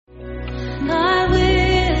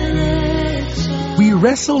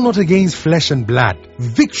wrestle not against flesh and blood.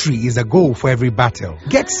 Victory is a goal for every battle.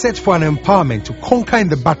 Get set for an empowerment to conquer in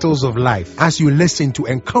the battles of life as you listen to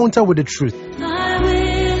Encounter with the Truth.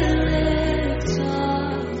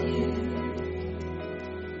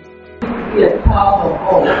 The power of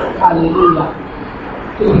God. Hallelujah.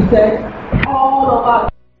 So he said, all of us.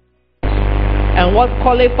 And what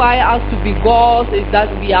qualifies us to be gods is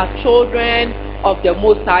that we are children of the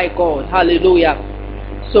Most High God. Hallelujah.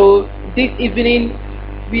 So this evening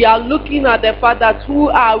we are looking at the fact that who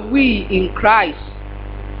are we in Christ.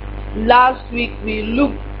 Last week we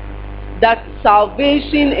looked that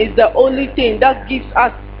salvation is the only thing that gives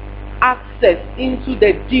us access into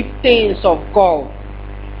the deep things of God.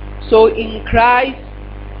 So in Christ,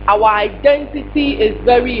 our identity is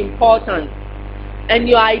very important. And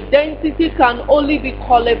your identity can only be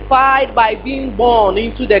qualified by being born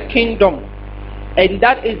into the kingdom. And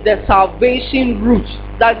that is the salvation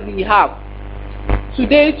route that we have.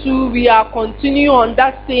 Today too, we are continuing on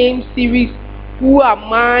that same series, Who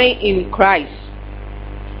Am I in Christ?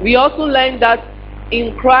 We also learned that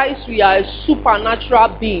in Christ we are a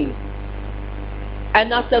supernatural being.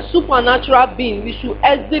 And as a supernatural being, we should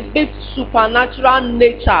exhibit supernatural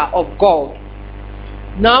nature of God.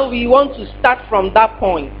 Now we want to start from that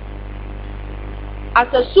point. As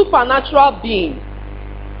a supernatural being,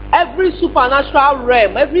 every supernatural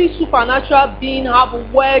realm, every supernatural being have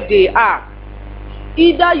where they are.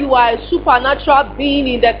 Either you are a supernatural being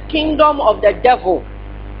in the kingdom of the devil,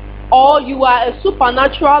 or you are a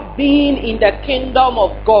supernatural being in the kingdom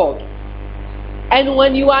of God. And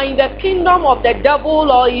when you are in the kingdom of the devil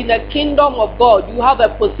or in the kingdom of God, you have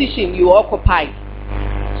a position you occupy.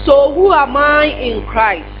 So who am I in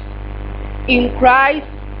Christ? In Christ,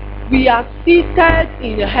 we are seated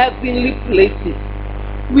in heavenly places.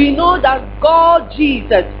 We know that God,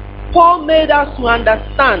 Jesus, Paul made us to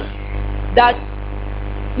understand that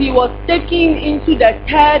he was taken into the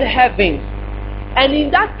third heaven. And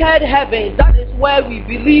in that third heaven, that is where we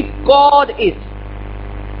believe God is.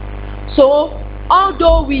 So,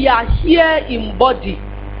 although we are here in body,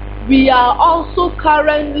 we are also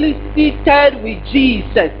currently seated with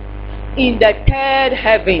Jesus in the third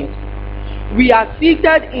heavens. We are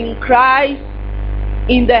seated in Christ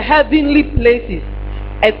in the heavenly places.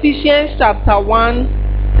 Ephesians chapter 1,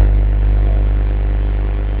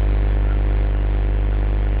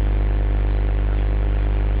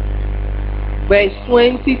 verse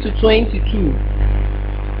 20 to 22.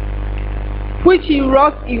 Which he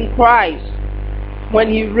wrought in Christ when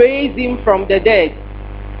he raised him from the dead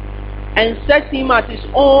and set him at his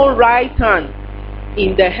own right hand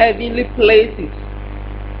in the heavenly places,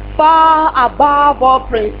 far above all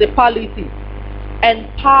principality and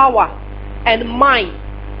power and might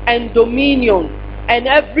and dominion and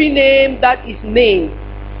every name that is named,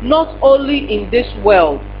 not only in this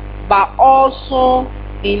world but also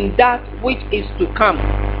in that which is to come,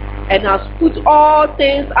 and has put all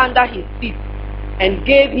things under his feet, and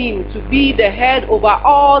gave him to be the head over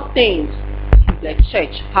all things to the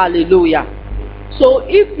church. Hallelujah. So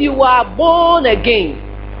if you are born again,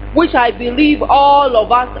 which I believe all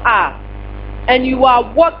of us are, and you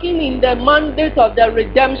are walking in the mandate of the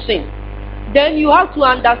redemption, then you have to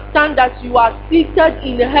understand that you are seated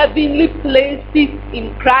in heavenly places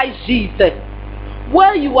in Christ Jesus.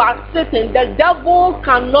 Where you are sitting, the devil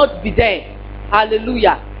cannot be there.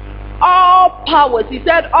 Hallelujah. All powers, he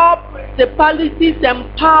said, all principalities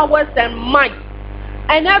and powers and might,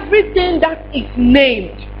 and everything that is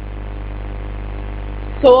named.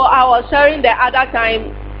 So I was sharing the other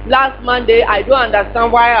time, last Monday, I don't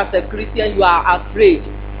understand why as a Christian you are afraid.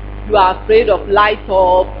 You are afraid of light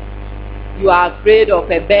bulb, you are afraid of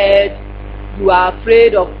a bed, you are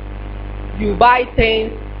afraid of, you buy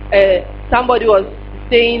things. Somebody was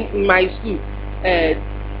saying in my school,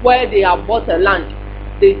 where they have bought a land,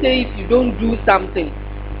 they say if you don't do something,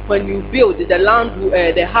 when you build, the land,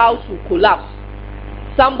 the house will collapse.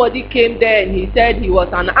 Somebody came there and he said he was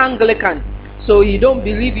an Anglican, so he don't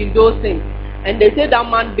believe in those things. And they said that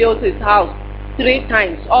man built his house 3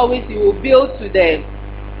 times. Always he will build to the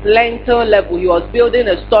lintel level. He was building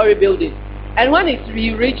a story building. And when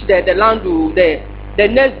he reached there, the land will, the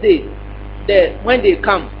next day, when they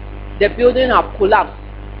come, the building have collapsed.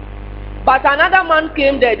 But another man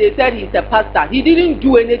came there, they said he's a pastor. He didn't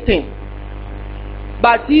do anything.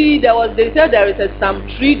 But they said there is some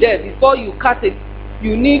tree there. Before you cut it,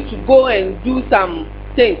 you need to go and do some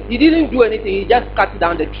things. He didn't do anything, he just cut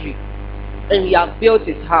down the tree. And he has built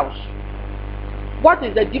his house. What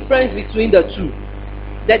is the difference between the two?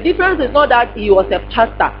 The difference is not that he was a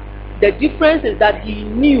pastor. The difference is that he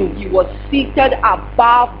knew he was seated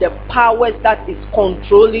above the powers that is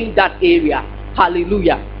controlling that area.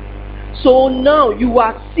 Hallelujah. So now you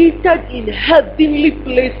are seated in heavenly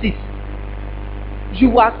places.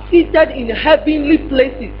 You are seated in heavenly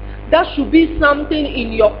places. That should be something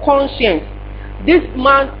in your conscience. This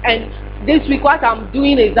month and this week, what I'm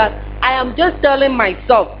doing is that I am just telling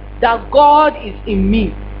myself that God is in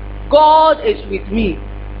me. God is with me.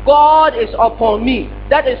 God is upon me.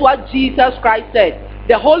 That is what Jesus Christ said.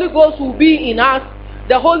 The Holy Ghost will be in us.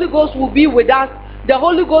 The Holy Ghost will be with us. The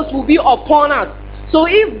Holy Ghost will be upon us. So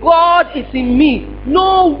if God is in me,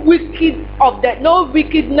 no wickedness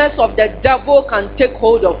of the devil can take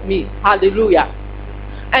hold of me. Hallelujah.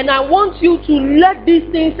 And I want you to let these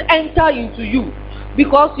things enter into you,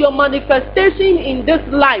 because your manifestation in this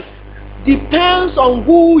life depends on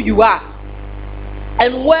who you are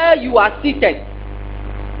and where you are seated.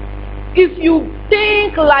 If you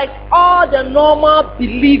think like all the normal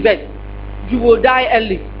believers, you will die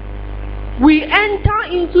early. We enter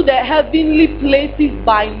into the heavenly places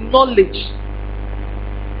by knowledge.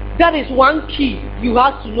 That is one key you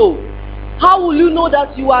have to know. How will you know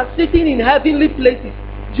that you are sitting in heavenly places?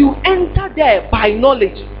 You enter there by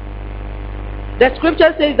knowledge. The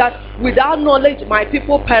scripture says that without knowledge my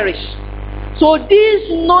people perish. So this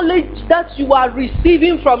knowledge that you are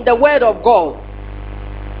receiving from the word of God,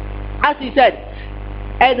 as he said,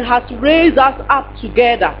 and has raised us up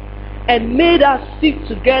together and made us sit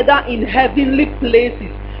together in heavenly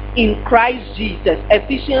places in Christ Jesus.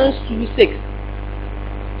 Ephesians 2:6.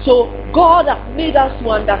 So God has made us to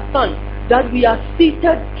understand that we are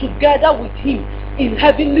seated together with him in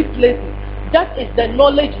heavenly places. That is the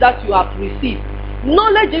knowledge that you have received.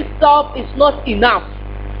 Knowledge itself is not enough,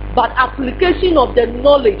 but application of the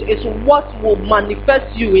knowledge is what will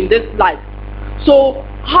manifest you in this life. So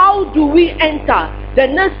how do we enter? The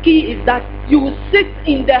next key is that you sit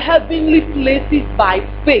in the heavenly places by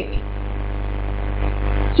faith.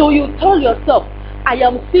 So you tell yourself, I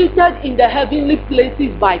am seated in the heavenly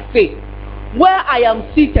places by faith. Where I am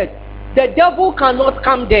seated, the devil cannot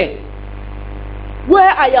come there. Where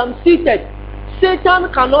I am seated,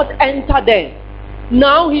 Satan cannot enter there.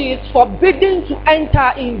 Now he is forbidden to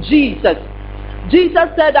enter in Jesus. Jesus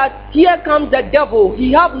said that here comes the devil,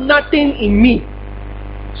 he have nothing in me.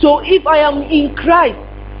 So if I am in Christ,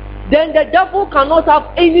 then the devil cannot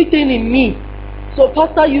have anything in me. So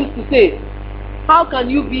pastor used to say, how can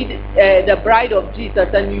you be the bride of Jesus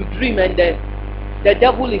and you dream and the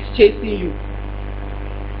devil is chasing you?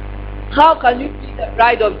 How can you be the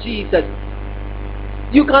bride of Jesus?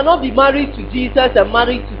 You cannot be married to Jesus and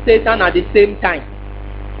married to Satan at the same time.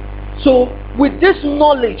 So with this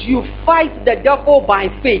knowledge, you fight the devil by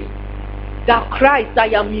faith. That Christ, I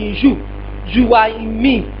am in you. You are in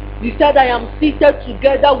me. He said, I am seated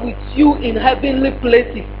together with you in heavenly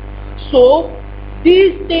places. So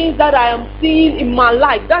these things that I am seeing in my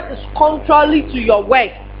life, that is contrary to your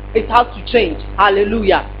word, it has to change.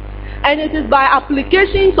 Hallelujah. And it is by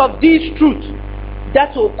applications of these truths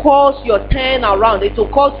that will cause your turn around. It will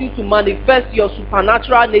cause you to manifest your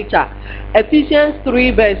supernatural nature. Ephesians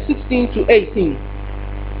 3 verse 16 to 18.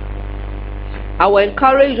 I will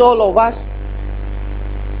encourage all of us,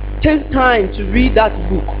 take time to read that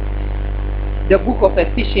book, the book of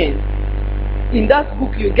Ephesians. In that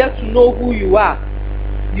book you get to know who you are,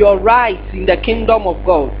 your rights in the kingdom of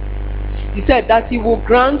God. He said that he will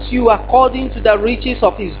grant you according to the riches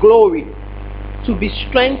of his glory to be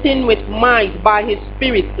strengthened with might by his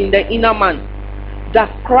spirit in the inner man, that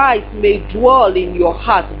Christ may dwell in your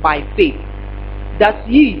heart by faith, that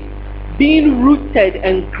ye, being rooted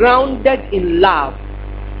and grounded in love,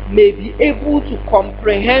 may be able to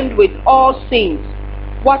comprehend with all saints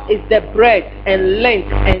what is the breadth and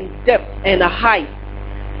length and depth and height,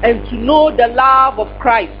 and to know the love of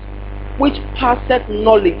Christ, which passeth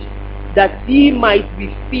knowledge, that ye might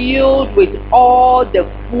be filled with all the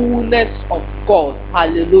fullness of God.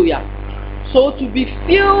 Hallelujah. So to be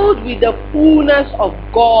filled with the fullness of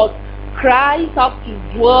God, Christ has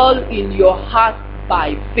to dwell in your heart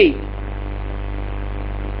by faith.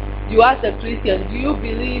 You ask a Christian, do you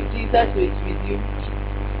believe Jesus is with you?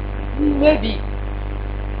 Maybe.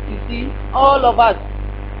 You see, all of us,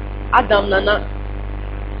 Adam, Nana,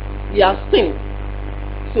 we are sinned.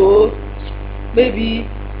 So maybe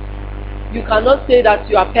you cannot say that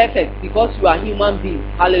you are perfect because you are human beings.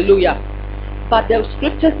 Hallelujah. But the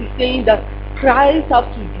scriptures is saying that Christ has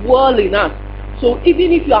to dwell in us. So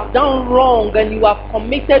even if you have done wrong and you have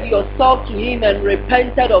committed yourself to him and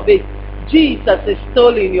repented of it, Jesus is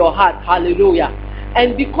still in your heart. Hallelujah.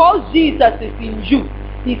 And because Jesus is in you,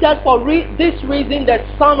 he said, for this reason the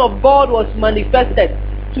Son of God was manifested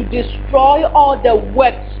to destroy all the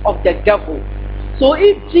works of the devil. So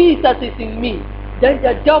if Jesus is in me, then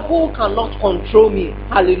the devil cannot control me.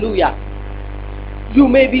 Hallelujah. You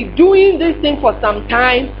may be doing this thing for some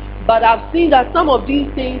time, but I've seen that some of these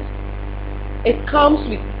things, it comes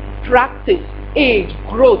with practice, age,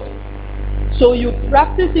 growth. So you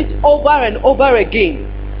practice it over and over again,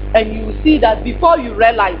 and you see that before you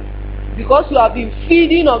realize, because you have been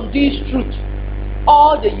feeding on this truth,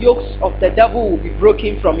 all the yokes of the devil will be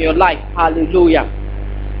broken from your life. Hallelujah.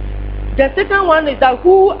 The second one is that,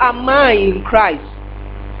 who am I in Christ?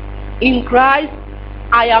 In Christ,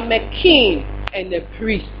 I am a king and a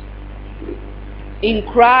priest. In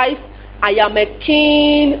Christ, I am a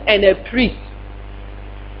king and a priest.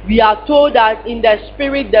 We are told that in the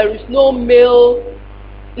spirit there is no male.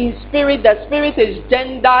 In spirit, the spirit is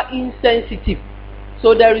gender insensitive.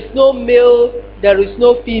 So there is no male, there is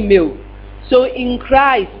no female. So in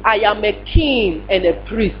Christ, I am a king and a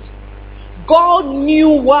priest. God knew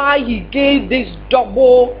why he gave this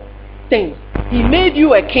double thing. He made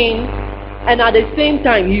you a king, and at the same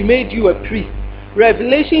time, he made you a priest.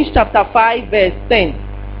 Revelation chapter 5 verse 10.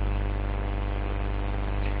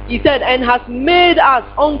 He said, and has made us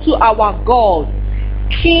unto our God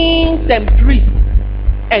kings and priests,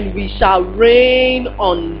 and we shall reign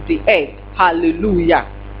on the earth. Hallelujah.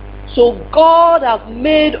 So God has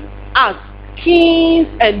made us kings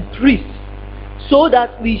and priests, so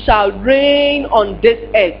that we shall reign on this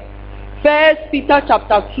earth. 1 Peter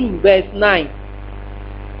chapter 2 verse 9.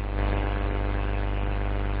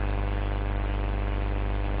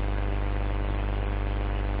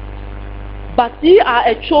 But ye are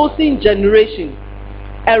a chosen generation,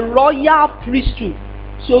 a royal priesthood.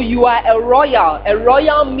 So you are a royal. A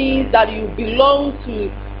royal means that you belong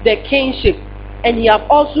to the kingship, and he have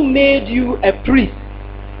also made you a priest,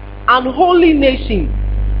 an holy nation,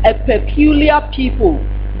 a peculiar people,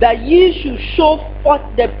 that ye should show forth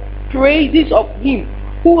the praises of him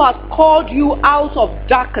who has called you out of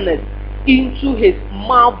darkness into his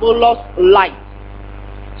marvelous light.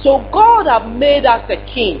 So God have made us a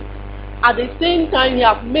king. At the same time, he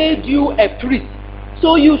have made you a priest.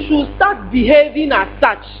 So you should start behaving as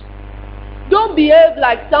such. Don't behave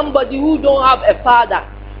like somebody who don't have a father.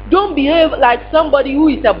 Don't behave like somebody who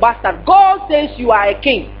is a bastard. God says you are a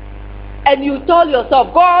king, and you tell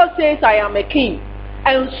yourself, God says I am a king,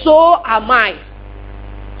 and so am I.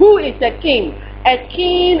 Who is a king? A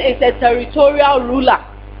king is a territorial ruler.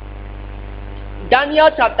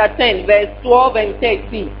 Daniel chapter 10 verse 12 and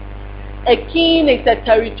 13. A king is a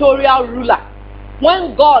territorial ruler.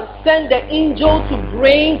 When God sent the angel to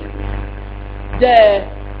bring the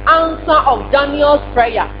answer of Daniel's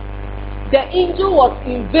prayer, the angel was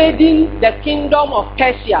invading the kingdom of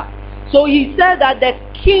Persia. So he said that the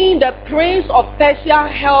king, the prince of Persia,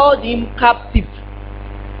 held him captive.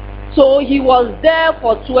 So he was there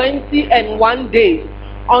for 21 days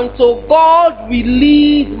until God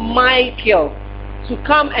released Michael to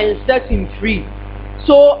come and set him free.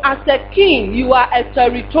 So as a king, you are a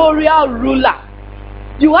territorial ruler.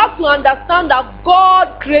 You have to understand that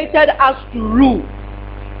God created us to rule.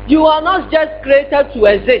 You are not just created to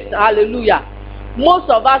exist. Hallelujah. Most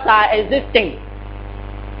of us are existing.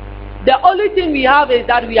 The only thing we have is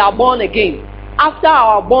that we are born again. After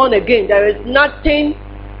our born again, there is nothing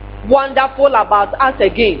wonderful about us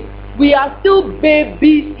again. We are still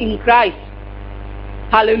babies in Christ.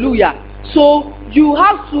 Hallelujah. So you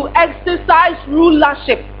have to exercise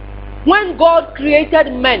rulership. When God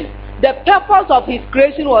created men, the purpose of his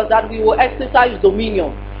creation was that we will exercise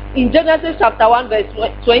dominion. In Genesis chapter 1 verse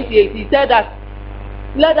 28, he said that,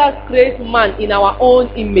 let us create man in our own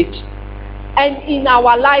image and in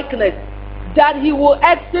our likeness, that he will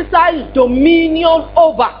exercise dominion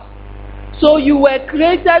over. So you were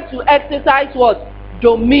created to exercise what?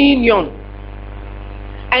 Dominion.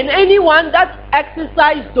 And anyone that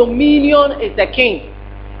exercises dominion is a king.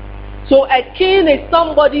 So a king is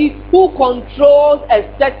somebody who controls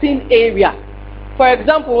a certain area. For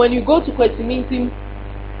example, when you go to Kwesimintim,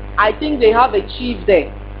 I think they have a chief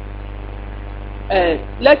there.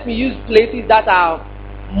 Let me use places that are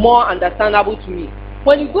more understandable to me.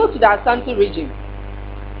 When you go to the Asante region,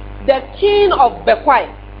 the king of Bekwai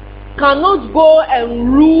cannot go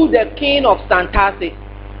and rule the king of Santase.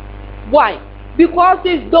 Why? Because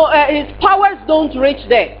his powers don't reach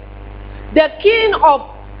there. The king of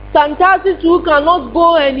Santase too cannot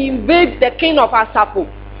go and invade the king of Asapo,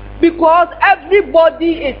 because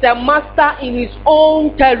everybody is a master in his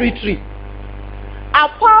own territory.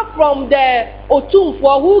 Apart from the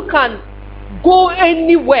Otumfo who can go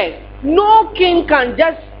anywhere, no king can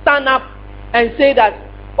just stand up and say that,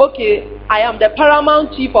 okay, I am the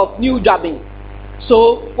paramount chief of New Jabin,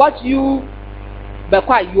 so what you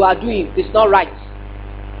Bekwai you are doing is not right.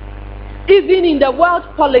 Even in the world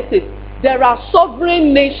politics, there are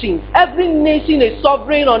sovereign nations. Every nation is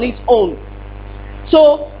sovereign on its own.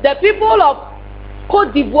 So the people of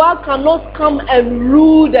Côte d'Ivoire cannot come and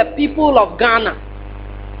rule the people of Ghana.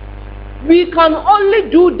 We can only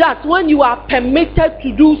do that when you are permitted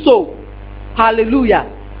to do so. Hallelujah.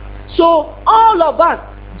 So all of us,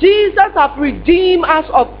 Jesus has redeemed us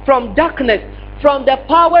from darkness, from the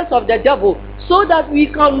powers of the devil, so that we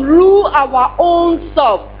can rule our own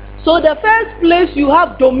self. So the first place you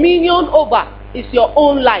have dominion over is your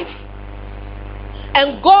own life.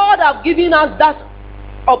 And God has given us that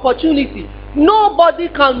opportunity. Nobody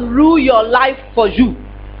can rule your life for you.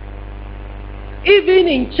 Even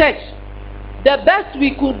in church, the best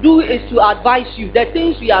we could do is to advise you. The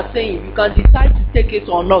things we are saying, you can decide to take it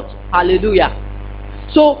or not. Hallelujah.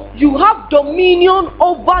 So you have dominion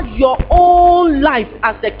over your own life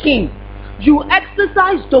as a king. You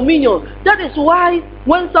exercise dominion. That is why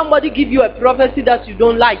when somebody gives you a prophecy that you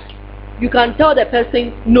don't like, you can tell the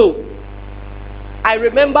person no. I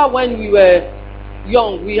remember when we were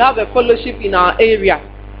young, we have a fellowship in our area.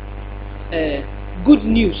 Good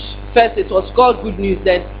News. First it was called Good News,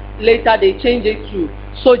 then later they changed it to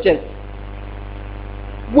Sojourn.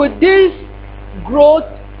 With this growth,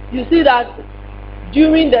 you see that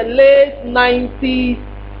during the late 90s,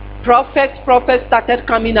 prophets started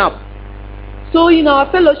coming up. So in our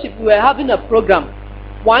fellowship, we were having a program.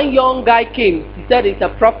 One young guy came. He said he's a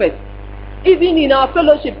prophet. Even in our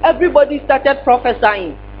fellowship, everybody started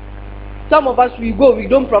prophesying. Some of us, we go, we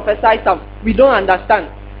don't prophesy some. We don't understand.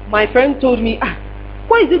 My friend told me,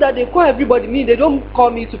 why is it that they call everybody me? They don't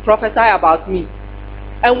call me to prophesy about me.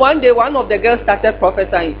 And one day, one of the girls started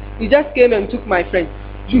prophesying. He just came and took my friend.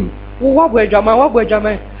 What boy drama?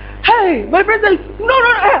 Hey, my friend said,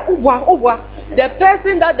 no. The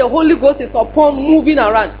person that the Holy Ghost is upon moving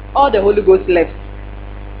around, all the Holy Ghost left.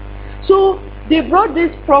 So they brought this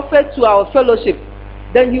prophet to our fellowship.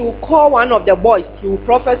 Then he will call one of the boys. He will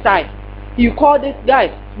prophesy. He will call this guy.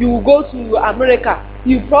 You will go to America.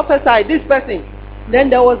 He will prophesy this person. Then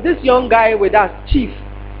there was this young guy with us, Chief.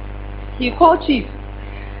 He called Chief.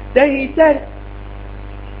 Then he said,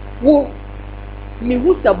 me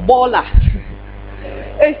who's a baller?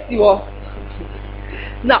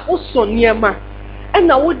 Na usoniema and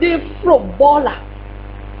now would they throw baller?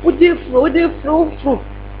 Would they throw?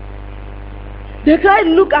 The guy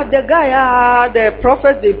look at the guy, the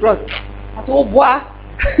prophet they brought. Oh boy.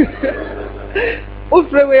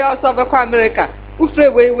 Ufre we out of America.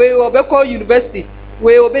 Ufre we obey university.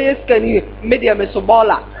 We obey scanning media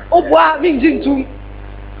mesobola. Oh boy, means too.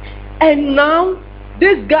 And now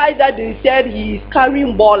this guy that they said he is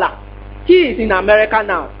carrying baller, he is in America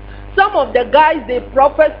now. Some of the guys, they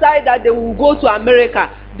prophesy that they will go to America,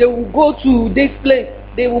 they will go to this place,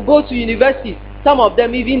 they will go to university. Some of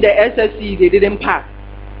them, even the SSC, they didn't pass.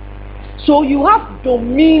 So you have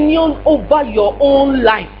dominion over your own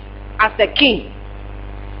life as a king.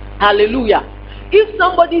 Hallelujah. If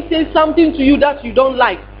somebody says something to you that you don't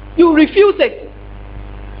like, you refuse it.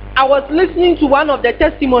 I was listening to one of the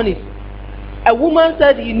testimonies. A woman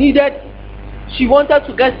said she wanted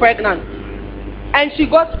to get pregnant. And she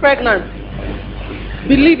got pregnant,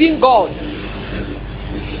 believing God.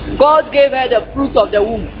 God gave her the fruit of the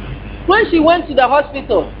womb. When she went to the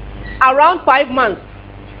hospital, around 5 months,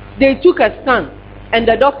 they took a scan, and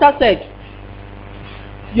the doctor said,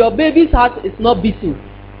 your baby's heart is not beating.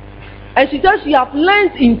 And she said she have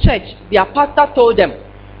learned in church, their pastor told them,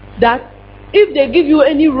 that if they give you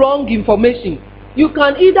any wrong information, you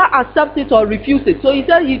can either accept it or refuse it. So he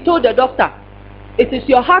said, he told the doctor, it is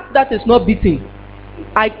your heart that is not beating.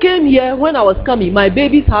 I came here, when I was coming, my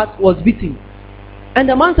baby's heart was beating. And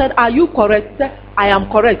the man said, are you correct? He said, I am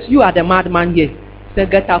correct. You are the madman here. He said,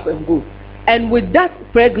 get up and go. And with that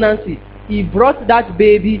pregnancy, he brought that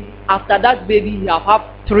baby. After that baby, he have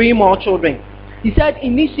 3 more children. He said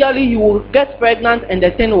initially he will get pregnant and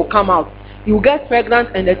the thing will come out. He will get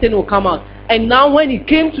pregnant and the thing will come out. And now when he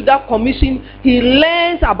came to that commission, he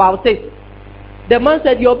learns about it. The man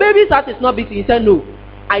said, your baby's heart is not beating. He said, no.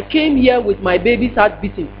 I came here with my baby's heart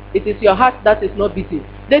beating. It is your heart that is not beating.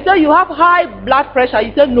 They said, you have high blood pressure.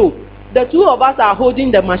 He said, no. The two of us are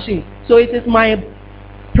holding the machine. So it is my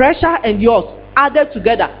pressure and yours added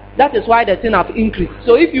together. That is why the thing have increased.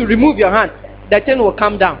 So if you remove your hand, the thing will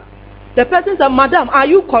come down. The person said, madam, are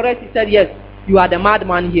you correct? He said, yes. You are the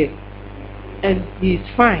madman here. And he is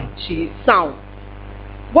fine. She is sound.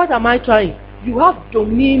 What am I trying? You have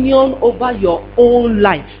dominion over your own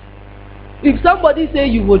life. If somebody say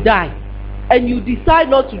you will die, and you decide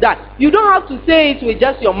not to die, you don't have to say it with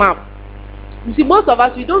just your mouth. You see, most of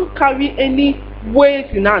us, we don't carry any ways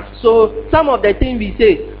in us. So some of the things we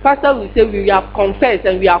say, pastor will say we have confessed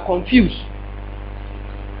and we are confused.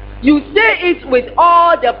 You say it with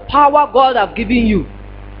all the power God has given you.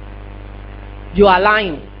 You are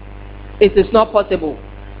lying. It is not possible.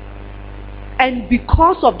 And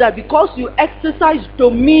because of that, because you exercise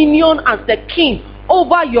dominion as the king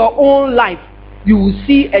over your own life, you will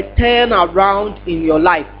see a turnaround in your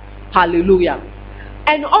life. Hallelujah.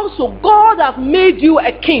 And also, God has made you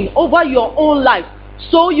a king over your own life,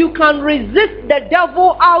 so you can resist the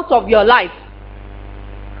devil out of your life.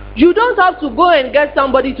 You don't have to go and get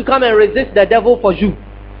somebody to come and resist the devil for you.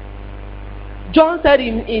 John said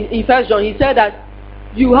in 1 John, he said that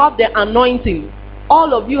you have the anointing.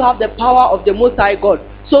 All of you have the power of the Most High God.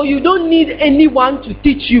 So you don't need anyone to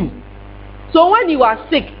teach you. So when you are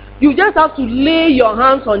sick, you just have to lay your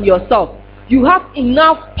hands on yourself. You have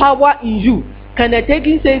enough power in you. Kenneth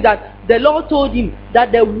Hagin says that the Lord told him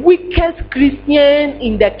that the weakest Christian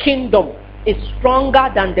in the kingdom is stronger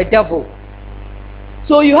than the devil.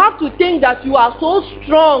 So you have to think that you are so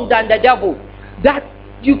strong than the devil that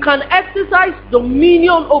you can exercise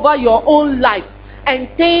dominion over your own life and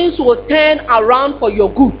things will turn around for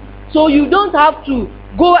your good. So you don't have to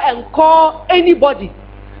go and call anybody.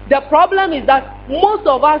 The problem is that most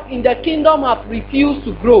of us in the kingdom have refused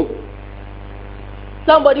to grow.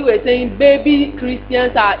 Somebody was saying baby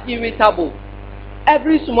Christians are irritable.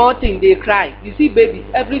 Every small thing they cry. You see babies,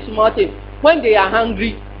 every small thing. When they are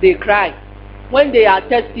hungry, they cry. When they are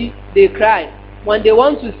thirsty, they cry. When they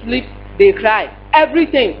want to sleep, they cry.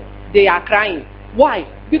 Everything, they are crying. Why?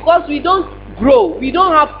 Because we don't grow. We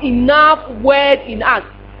don't have enough word in us.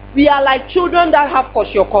 We are like children that have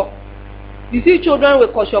kwashiorkor. You see children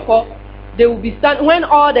with kwashiorkor, they will be when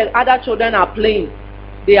all the other children are playing,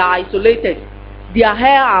 they are isolated. Their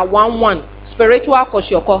hair are one. Spiritual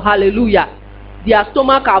kwashiorkor, hallelujah. Their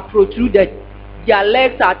stomach are protruded. Their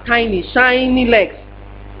legs are tiny, shiny legs.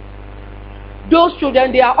 Those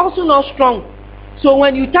children, they are also not strong. So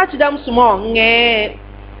when you touch them small,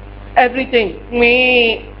 everything,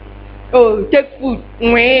 oh, take food,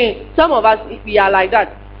 some of us, we are like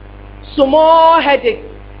that. Small headache,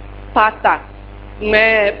 pastor,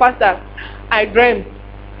 I dreamt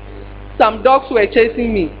some dogs were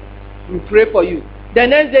chasing me. We pray for you. The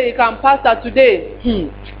next day you come, pastor, today,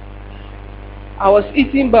 I was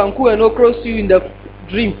eating banku and okra stew in the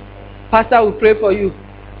dream. Pastor will pray for you.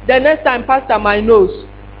 The next time, pastor, my nose,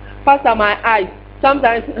 pastor, my eyes.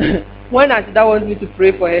 Sometimes when I that wants me to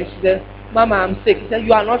pray for her, she said, Mama, I'm sick. She said,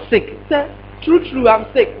 you are not sick. She said, true, I'm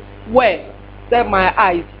sick. Where? She said, my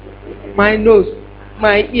eyes, my nose,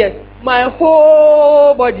 my ears, my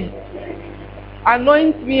whole body.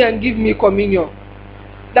 Anoint me and give me communion.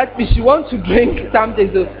 That means she wants to drink something.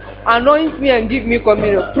 So anoint me and give me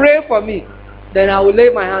communion. Pray for me. Then I will lay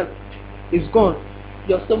my hand. It's gone.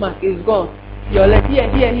 Your stomach is gone. Your leg, here,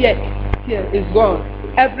 it's gone.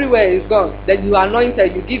 Everywhere is gone. Then you anoint her,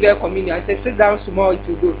 you give her communion. I say, sit down small, it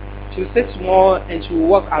will go. She will sit small and she will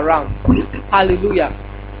walk around. Hallelujah.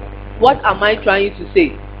 What am I trying to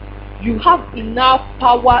say? You have enough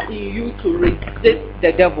power in you to resist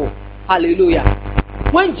the devil. Hallelujah.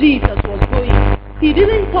 When Jesus was going, he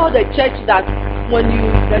didn't tell the church that when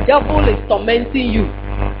the devil is tormenting you,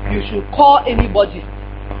 you should call anybody.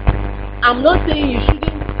 I'm not saying you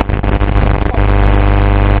shouldn't.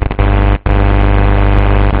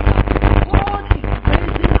 God is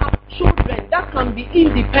raising up children that can be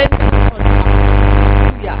independent on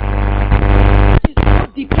Hallelujah. That is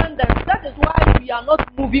not dependent. That is why we are not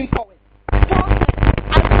moving forward. Paul said,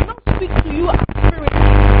 I cannot speak to you as spirit,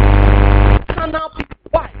 carnal people.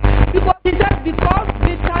 Why? Because he said, because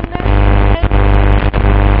bitterness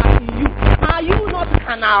and in you. Are you not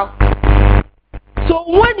carnal? So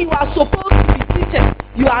when you are supposed to be teaching,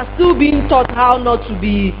 you are still being taught how not to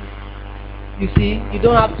be. You see, you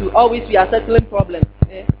don't have to always be settling problems.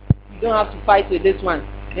 You don't have to fight with this one.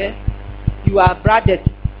 You are brothers.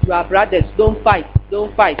 Don't fight.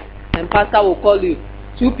 And pastor will call you.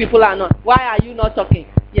 Two people are not. Why are you not talking?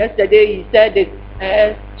 Yesterday he said it.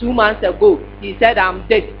 2 months ago he said I'm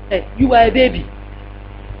dead. You are a baby.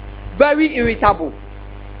 Very irritable.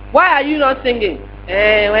 Why are you not singing?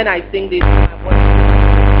 When I sing this, my voice.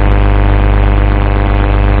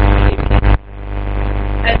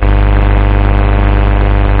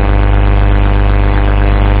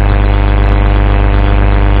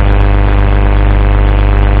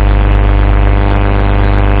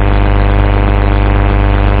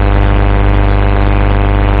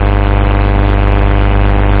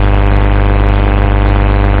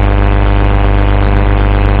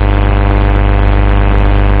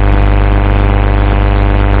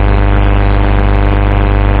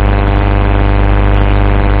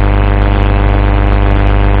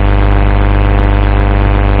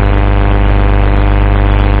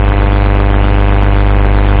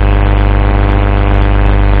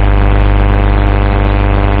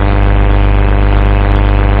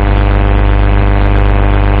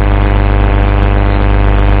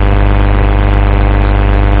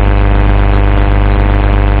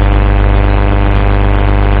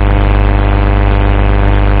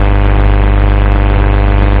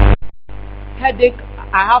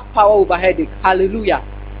 I have power over headache. Hallelujah.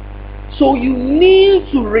 So you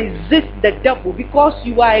need to resist the devil because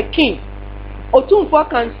you are a king. Otunfo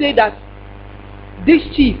can say that this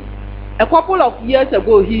chief, a couple of years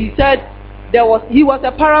ago, he said he was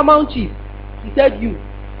a paramount chief. He said,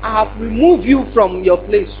 I have removed you from your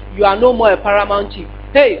place. You are no more a paramount chief.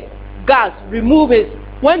 Hey, guys, remove it.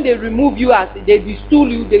 When they remove you, as they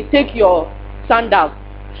destool you, they take your sandals.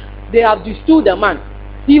 They have destooled the man.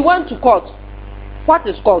 He went to court. What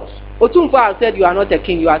is court? Otunfo said, you are not a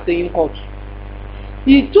king, you are saying court.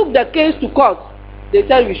 He took the case to court. They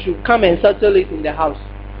said we should come and settle it in the house.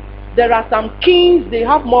 There are some kings, they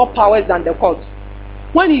have more powers than the court.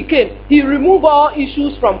 When he came, he removed all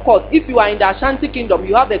issues from court. If you are in the Ashanti kingdom,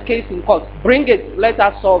 you have a case in court. Bring it, let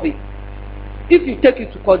us solve it. If you take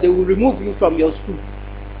it to court, they will remove you from your school.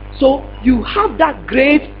 So you have that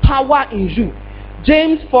great power in you.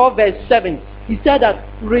 James 4 verse 7, he said that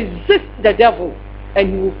resist the devil and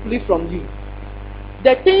he will flee from you.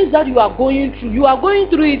 The things that you are going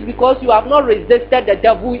through it because you have not resisted the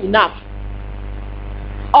devil enough.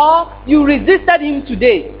 Or you resisted him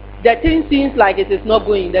today. The thing seems like it is not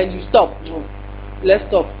going, then you stop. No. Let's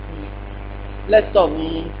stop.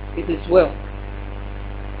 It is well.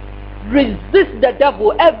 Resist the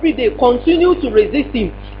devil every day. Continue to resist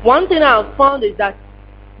him. One thing I have found is that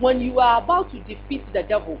when you are about to defeat the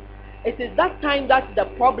devil, it is that time that the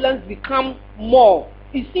problems become more.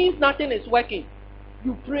 It seems nothing is working.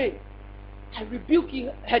 You pray, I rebuke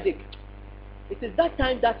your headache. It is that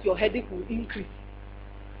time that your headache will increase.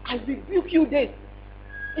 I rebuke you this.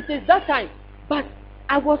 It is that time. But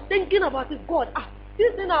I was thinking about it, God,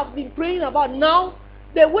 this thing I've been praying about now,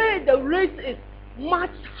 the way the rate is much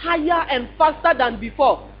higher and faster than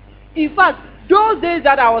before. In fact, those days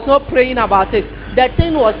that I was not praying about it, the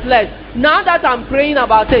thing was less. Now that I'm praying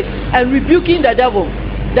about it and rebuking the devil,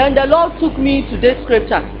 then the Lord took me to this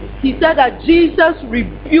scripture. He said that Jesus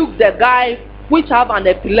rebuked the guy which have an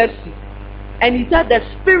epilepsy. And he said the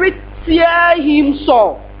spirit tear him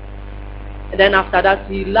sore. And then after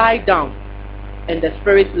that he lied down and the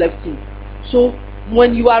spirit left him. So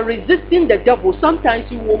when you are resisting the devil, sometimes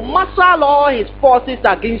he will marshal all his forces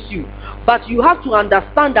against you. But you have to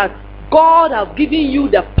understand that God has given you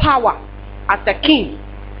the power as a king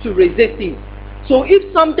to resist him. So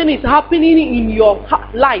if something is happening in your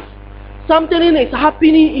life, something is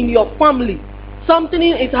happening in your family, something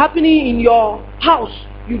is happening in your house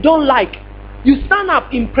you don't like, you stand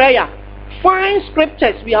up in prayer. Find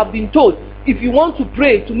scriptures. We have been told, if you want to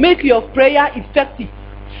pray, to make your prayer effective,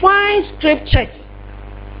 find scriptures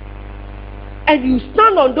and you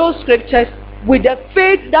stand on those scriptures with the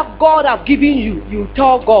faith that God has given you. You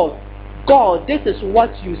tell God, God, this is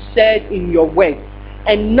what you said in your word,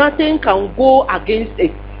 and nothing can go against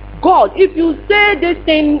it. God, if you say this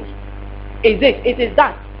thing is it is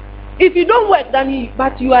that. If you don't work, then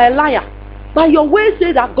but you are a liar. But your way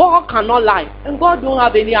says that God cannot lie, and God don't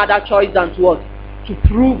have any other choice than to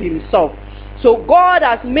prove himself. So God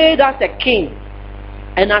has made us a king,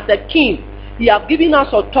 and as a king, he has given us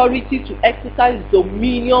authority to exercise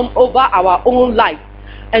dominion over our own life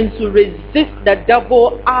and to resist the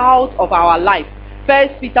devil out of our life.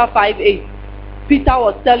 1 Peter 5:8. Peter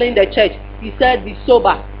was telling the church, he said, be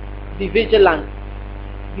sober, be vigilant,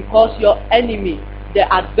 because your enemy,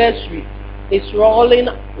 the adversary, is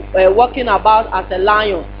walking about as a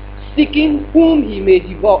lion, seeking whom he may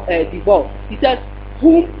devour. He says,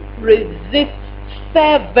 whom resist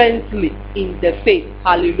fervently in the faith.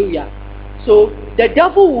 Hallelujah. So the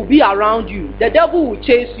devil will be around you. The devil will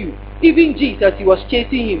chase you. Even Jesus, he was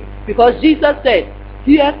chasing him, because Jesus said,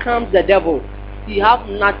 here comes the devil. He has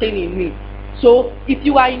nothing in me. So if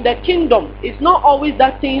you are in the kingdom, it's not always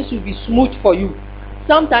that things will be smooth for you.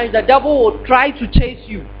 Sometimes the devil will try to chase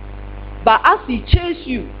you. But as he chases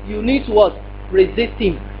you, you need to what? Resist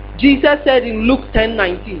him. Jesus said in Luke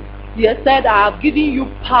 10:19, he has said, I have given you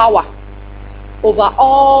power over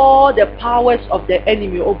all the powers of the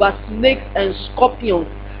enemy, over snakes and scorpions,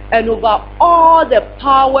 and over all the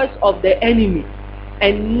powers of the enemy,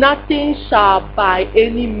 and nothing shall by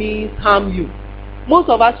any means harm you. Most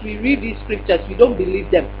of us, we read these scriptures, we don't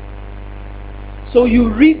believe them. So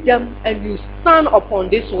you read them and you stand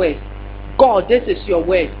upon this word. God, this is your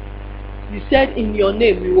word. You said in your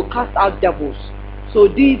name you will cast out devils. So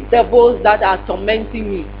these devils that are tormenting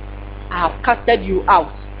me, I have casted you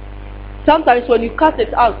out. Sometimes when you cast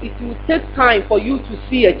it out, it will take time for you to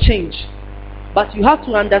see a change. But you have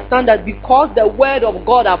to understand that because the word of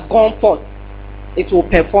God have gone forth, it will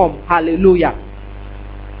perform. Hallelujah.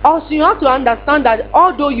 Also, you have to understand that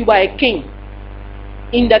although you are a king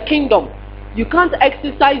in the kingdom, you can't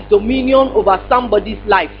exercise dominion over somebody's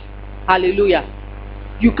life. Hallelujah.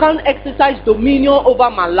 You can't exercise dominion over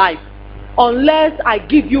my life unless I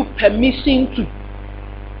give you permission to.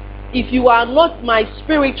 If you are not my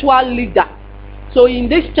spiritual leader, so in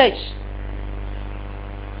this church,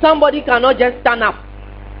 somebody cannot just stand up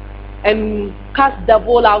and cast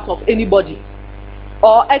devil out of anybody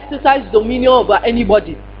or exercise dominion over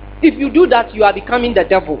anybody. If you do that, you are becoming the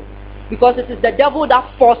devil, because it is the devil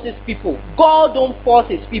that forces people. God don't force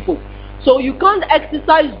his people. So you can't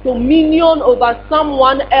exercise dominion over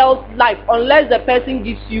someone else's life unless the person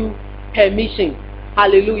gives you permission.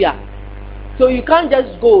 Hallelujah. So you can't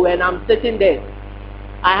just go and I'm sitting there.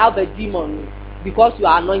 I have a demon. Because you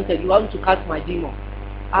are anointed, you want to cast my demon.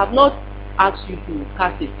 I have not asked you to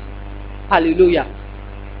cast it. Hallelujah.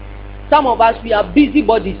 Some of us, we are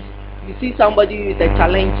busybodies. You see somebody with a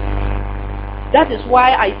challenge. That is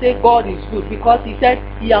why I say God is good, because he said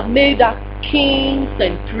he has made us kings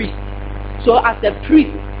and priests. So as a priest,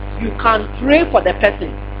 you can pray for the person,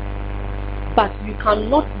 but you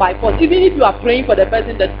cannot by force. Even if you are praying for the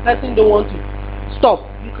person don't want to stop,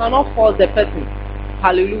 you cannot force the person.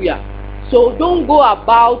 Hallelujah. So don't go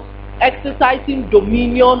about exercising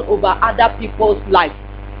dominion over other people's life.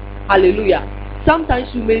 Hallelujah. Sometimes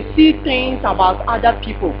you may see things about other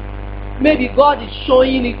people. Maybe God is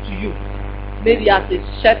showing it to you. Maybe as a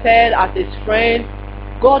shepherd, as a friend,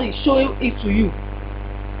 God is showing it to you.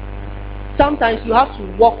 Sometimes you have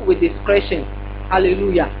to walk with discretion.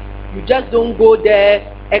 Hallelujah. You just don't go there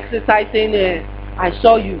exercising. I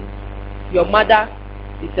saw you. Your mother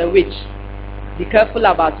is a witch. Be careful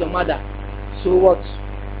about your mother. So what?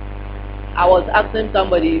 I was asking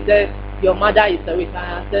somebody, he said, your mother is a witch.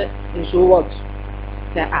 I said, and so what?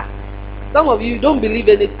 I said, some of you don't believe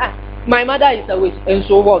in it. My mother is a witch. And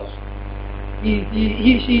so what?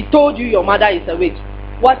 She told you your mother is a witch.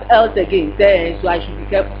 What else again? He said, so I should be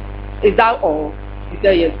careful. Is that all? He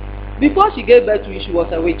said, yes. Before she gave birth to you, she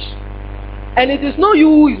was a witch. And it is not you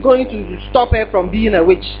who is going to stop her from being a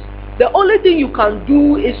witch. The only thing you can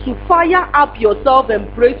do is to fire up yourself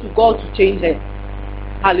and pray to God to change her.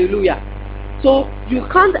 Hallelujah. So you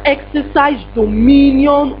can't exercise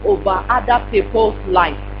dominion over other people's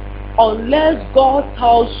life unless God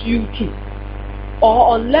tells you to,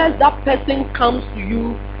 or unless that person comes to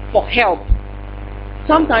you for help.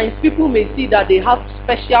 Sometimes people may see that they have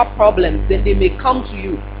special problems, then they may come to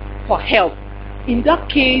you for help. In that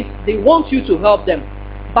case, they want you to help them,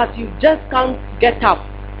 but you just can't get up,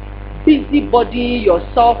 busybody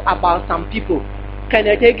yourself about some people.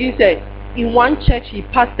 Kenneth Hagin said, in one church he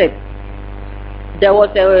pastored, there was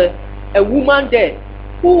a woman there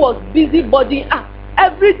who was busybody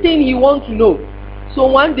everything he wants to know. So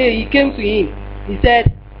one day he came to him. He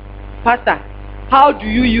said, Pastor, how do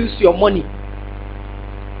you use your money?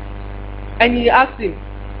 And he asked him,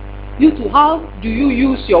 you too, how do you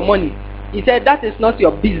use your money? He said, that is not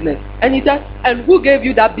your business. And he said, and who gave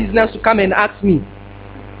you that business to come and ask me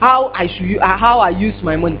how I use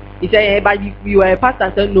my money? He said, hey, but you are a pastor.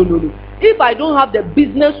 I said, no. If I don't have the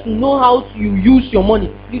business to know how you use your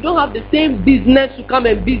money, you don't have the same business to come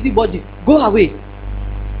and busybody. Go away.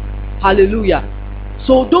 Hallelujah.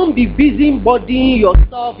 So don't be busybodying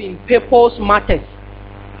yourself in people's matters,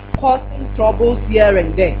 causing troubles here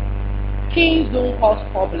and there. Kings don't cause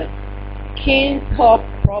problems. Kings help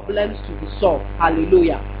problems to be solved.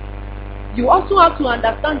 Hallelujah. You also have to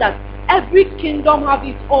understand that every kingdom has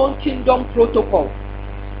its own kingdom protocol.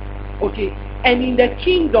 Okay. And in the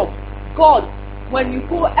kingdom, God, when you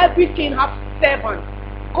go, every king has servants.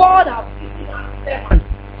 God has given us servants.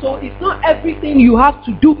 So it's not everything you have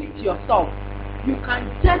to do it yourself. You can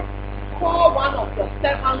just call one of your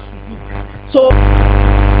servants to do. So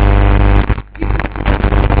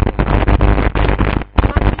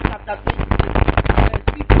Matthew chapter 26,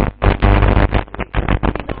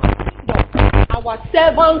 our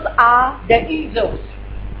servants are the angels.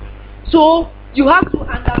 So you have to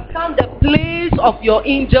understand the place of your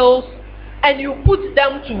angels and you put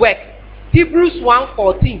them to work. Hebrews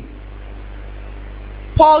 1:14.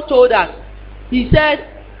 Paul told us, he said,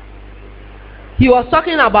 he was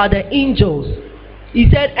talking about the angels. He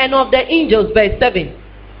said, and of the angels, verse 7,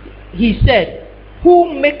 he said,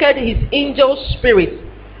 who maketh his angels spirit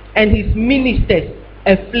and his ministers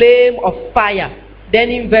a flame of fire. Then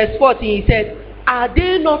in verse 14 he said, are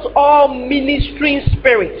they not all ministering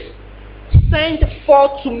spirits sent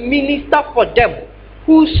forth to minister for them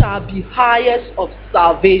who shall be heirs of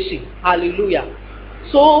salvation? Hallelujah.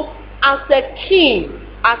 So as a king,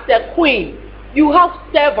 as a queen, you have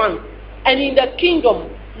servants. And in the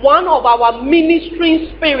kingdom, one of our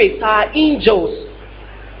ministering spirits are angels.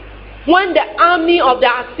 When the army of the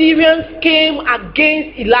Assyrians came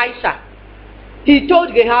against Elisha, he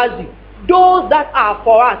told Gehazi, those that are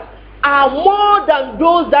for us are more than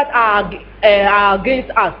those that are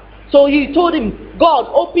against us. So he told him, God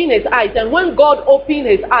opened his eyes, and when God opened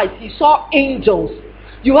his eyes, he saw angels.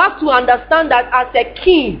 You have to understand that as a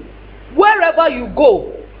king, wherever you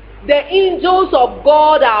go, the angels of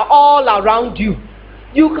God are all around you.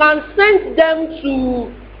 You can send them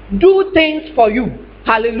to do things for you.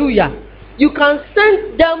 Hallelujah. You can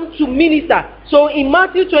send them to minister. So in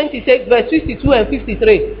Matthew 26 verse 52 and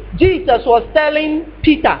 53, Jesus was telling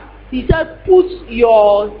Peter, he said, put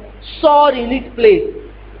your sword in its place.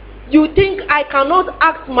 You think I cannot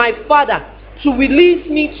ask my Father to release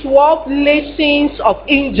me 12 legions of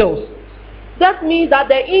angels? That means that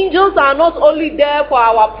the angels are not only there for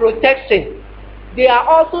our protection, they are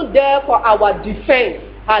also there for our defense.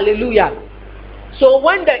 Hallelujah. So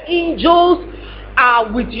when the angels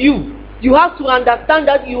are with you, you have to understand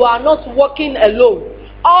that you are not walking alone.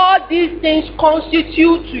 All these things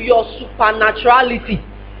constitute to your supernaturality.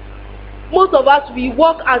 Most of us, we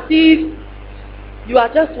walk as if you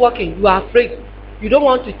are just walking, you are afraid, you don't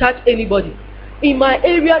want to touch anybody. In my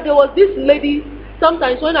area, there was this lady.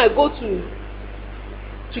 Sometimes when I go to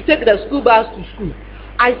take the school bus to school,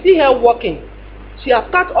 I see her walking. She has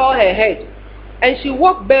cut all her head and she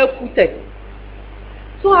walked barefooted.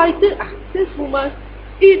 So I think, this woman,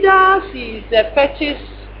 either she is a fetish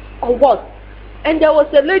or what. And there was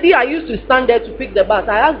a lady I used to stand there to pick the bus.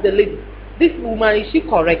 I asked the lady, this woman, is she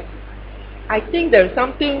correct? I think there is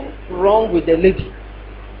something wrong with the lady.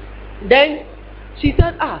 Then she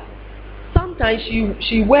said, sometimes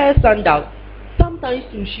she wears sandals. Sometimes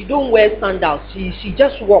she don't wear sandals. She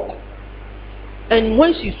just walk. And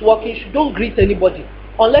when she's walking, she don't greet anybody.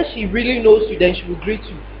 Unless she really knows you, then she will greet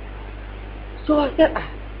you. So I said,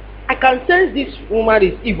 I can sense this woman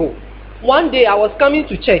is evil. One day I was coming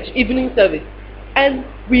to church, evening service, and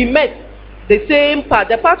we met the same path.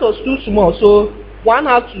 The path was too small, so one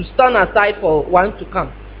had to stand aside for one to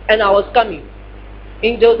come. And I was coming.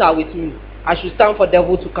 Angels are with me. I should stand for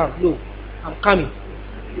devil to come. No, I'm coming.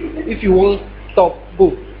 If you won't stop,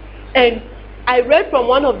 go. And I read from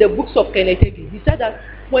one of the books of Kenneth Hagin. He said that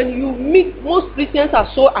when you meet, most Christians are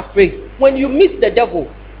so afraid. When you meet the devil,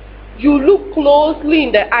 you look closely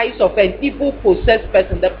in the eyes of an evil possessed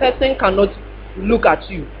person. The person cannot look at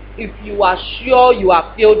you if you are sure you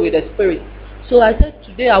are filled with the spirit. So I said,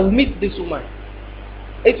 today I will meet this woman.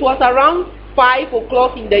 It was around 5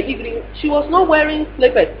 o'clock in the evening. She was not wearing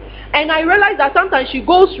slippers. And I realized that sometimes she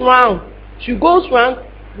goes round. She goes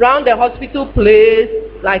round the hospital place,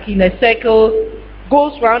 like in a circle,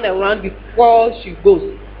 goes round and round before she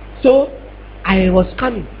goes. So I was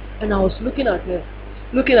coming and I was looking at her.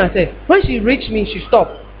 When she reached me, she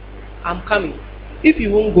stopped. I'm coming. If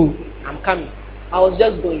you won't go, I'm coming. I was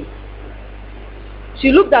just going.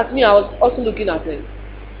 She looked at me, I was also looking at her.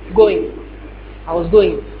 Going. I was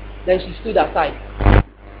going. Then she stood aside.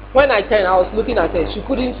 When I turned, I was looking at her. She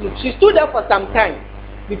couldn't look. She stood there for some time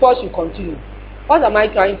before she continued. What am I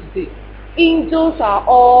trying to say? Angels are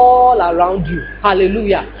all around you.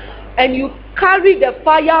 Hallelujah. And you carry the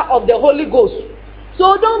fire of the Holy Ghost.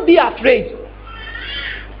 So don't be afraid.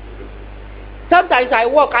 Sometimes I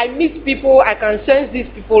walk, I meet people, I can sense these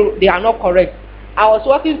people, they are not correct. I was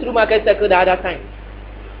walking through Market Circle the other time.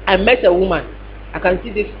 I met a woman. I can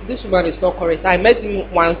see this woman is not correct. I met him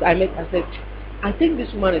once. I said, I think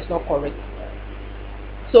this woman is not correct.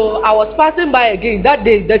 So I was passing by again that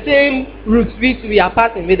day, the same route we are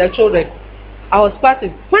passing with the children. I was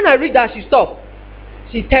passing. When I reached that, she stopped.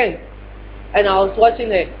 She turned. And I was watching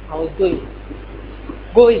her. I was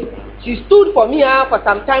going. She stood for me for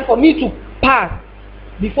some time for me to pass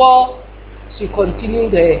before she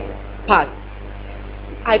continued the path.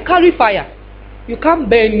 I carry fire. You can't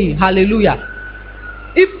burn me. Hallelujah.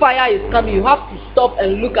 If fire is coming, you have to stop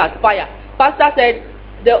and look at fire. Pastor said,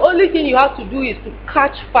 the only thing you have to do is to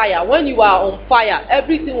catch fire. When you are on fire,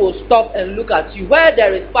 everything will stop and look at you. Where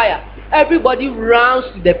there is fire, everybody runs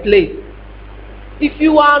to the place. If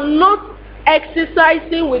you are not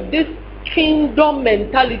exercising with this kingdom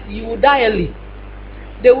mentality, you will die early.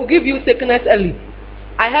 They will give you sickness early.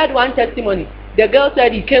 I heard one testimony. The girl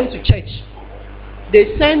said he came to church.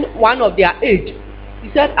 They sent one of their age.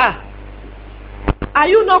 He said, are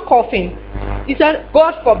you not coughing? He said,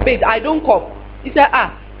 God forbid, I don't cough. He said,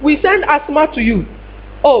 we send asthma to you.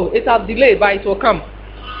 Oh, it has delayed, but it will come.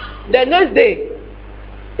 The next day,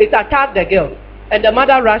 it attacked the girl. And the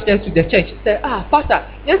mother rushed her to the church. She said, Pastor,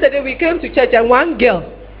 yesterday we came to church and one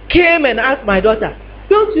girl came and asked my daughter,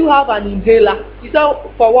 don't you have an inhaler? He said,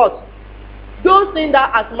 for what? Those things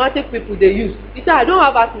that asthmatic people they use. He said, I don't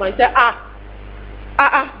have asthma. He said,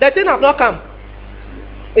 the thing has not come.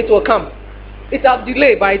 It will come. It has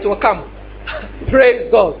delayed, but it will come. Praise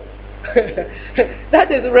God.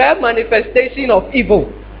 That is rare manifestation of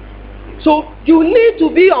evil. So you need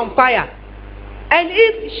to be on fire. And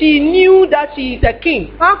if she knew that she is a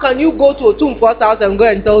king, how can you go to Otumfuo's house and go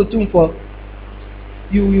and tell Otumfuo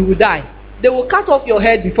you will die? They will cut off your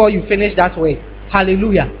head before you finish that way.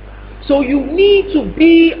 Hallelujah. So you need to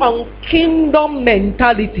be on kingdom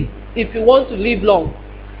mentality if you want to live long.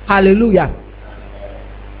 Hallelujah.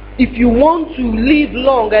 If you want to live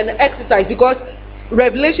long and exercise, because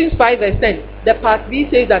Revelation 5 verse 10, the part B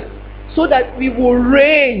says that, so that we will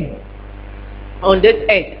reign on this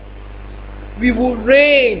earth. We will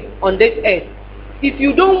reign on this earth. If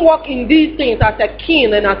you don't walk in these things as a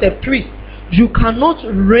king and as a priest, you cannot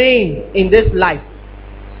reign in this life.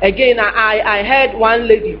 Again, I heard one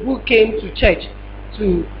lady who came to church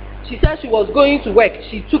she said she was going to work.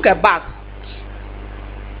 She took a bath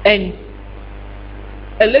and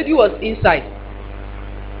a lady was inside.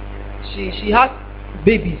 She had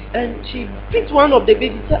babies and she picked one of the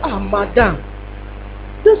babies and said, madam,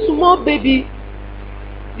 this small baby.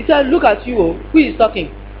 He said, look at you, who is talking?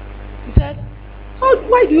 He said,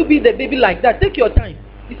 why do you beat the baby like that? Take your time.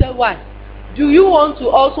 He said, why? Do you want to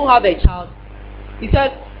also have a child? He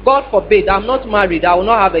said, God forbid, I'm not married, I will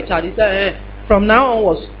not have a child. He said, from now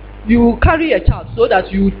onwards, you will carry a child so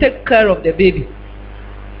that you will take care of the baby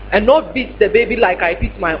and not beat the baby like I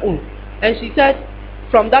beat my own. And she said,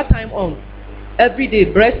 from that time on, every day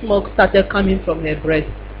breast milk started coming from her breast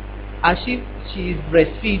as she is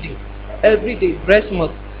breastfeeding. Every day breast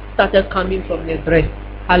milk started coming from her breast.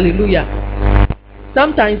 Hallelujah.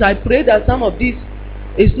 Sometimes I pray that some of these,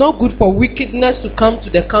 it's not good for wickedness to come to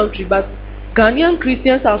the country, but Ghanaian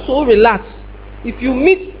Christians are so relaxed. If you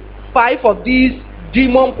meet 5 of these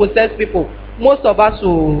demon possessed people, most of us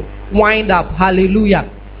will wind up. Hallelujah.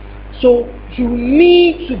 So you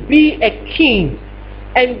need to be a king,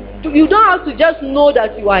 and you don't have to just know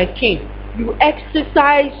that you are a king. You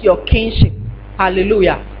exercise your kingship.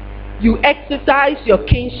 Hallelujah. You exercise your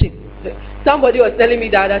kingship. Somebody was telling me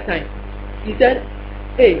the other time. He said,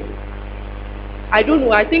 hey, I don't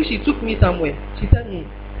know, I think she took me somewhere. She said,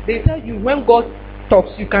 they tell you when God talks,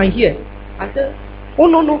 you can hear. I said, oh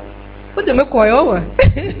no. What the make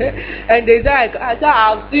and they said,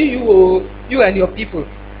 I'll see you and your people.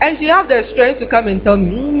 And she have the strength to come and tell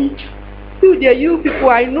me, you people,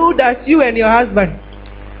 I know that you and your husband,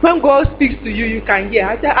 when God speaks to you, you can hear.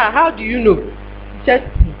 I said, how do you know? He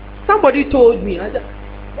said, somebody told me. I said,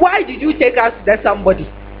 why did you take us to that somebody?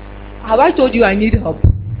 Have I told you I need help?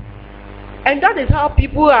 And that is how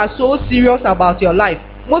people are so serious about your life.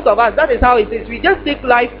 Most of us, that is how it is. We just take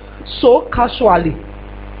life so casually.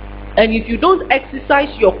 And if you don't exercise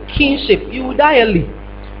your kingship, you will die early.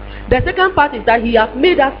 The second part is that he has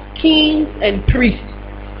made us kings and priests.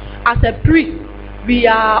 As a priest, we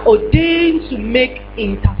are ordained to make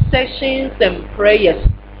intercessions and prayers.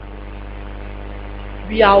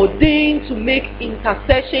 We are ordained to make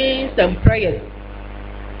intercessions and prayers.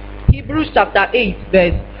 Hebrews chapter 8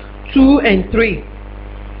 verse 2 and 3.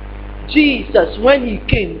 Jesus, when he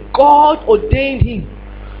came, God ordained him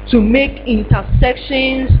to make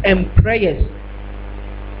intercessions and prayers.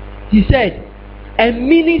 He said, a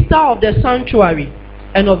minister of the sanctuary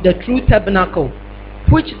and of the true tabernacle,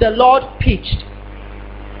 which the Lord pitched,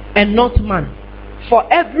 and not man.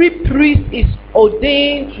 For every priest is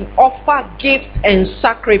ordained to offer gifts and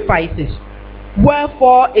sacrifices.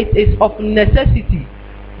 Wherefore it is of necessity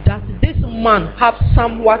that this man have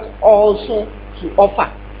somewhat also to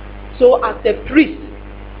offer. So as a priest,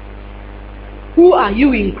 who are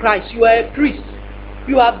you in Christ? You are a priest.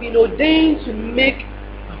 You have been ordained to make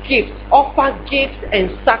gifts, offer gifts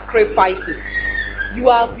and sacrifices. You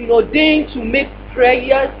have been ordained to make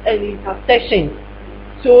prayers and intercessions.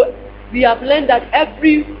 So we have learned that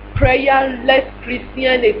every prayerless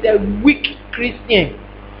Christian is a weak Christian.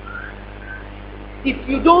 If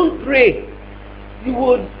you don't pray,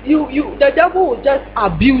 the devil will just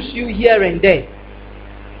abuse you here and there.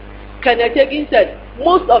 Kenneth Hagin said,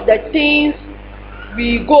 most of the things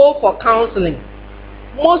we go for counseling,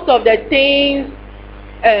 most of the things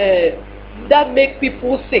that make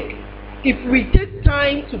people sick, if we take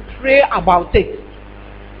time to pray about it,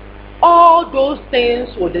 all those things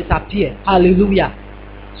will disappear. Hallelujah.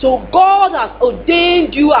 So God has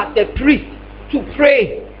ordained you as a priest to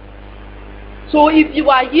pray. So if you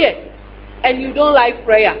are here and you don't like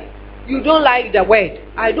prayer, you don't like the word,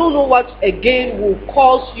 I don't know what again will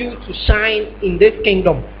cause you to shine in this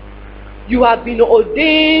kingdom. You have been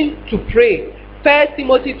ordained to pray. 1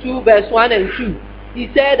 Timothy 2 verse 1 and 2. He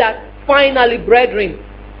said that finally, brethren,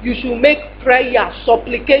 you should make prayer,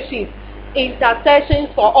 supplications, intercessions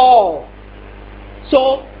for all.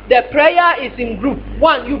 So The prayer is in group.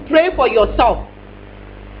 One, you pray for yourself.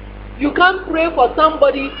 You can't pray for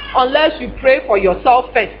somebody unless you pray for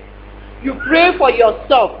yourself first. You pray for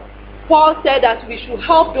yourself. Paul said that we should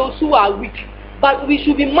help those who are weak, but we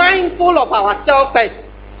should be mindful of ourselves first.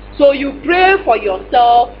 So you pray for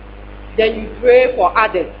yourself, then you pray for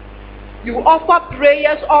others. You offer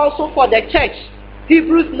prayers also for the church.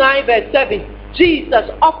 Hebrews 9 verse 7.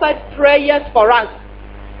 Jesus offered prayers for us.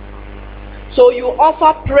 So you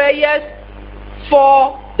offer prayers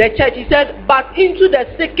for the church. He said, but into the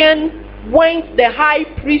second went the high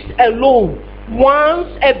priest alone, once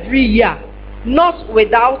every year, not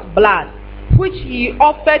without blood, which he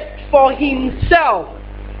offered for himself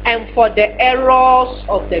and for the errors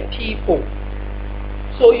of the people.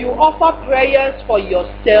 So you offer prayers for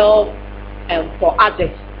yourself and for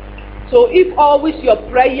others. So if always your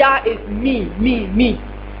prayer is me,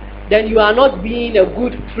 then you are not being a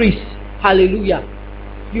good priest. Hallelujah.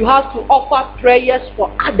 You have to offer prayers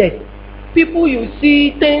for others. People you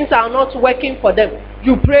see things are not working for them,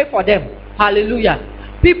 you pray for them. Hallelujah.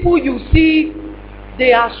 People you see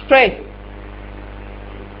they are stressed.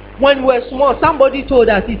 When we're small, somebody told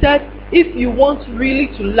us, he said, if you want really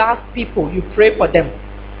to love people, you pray for them.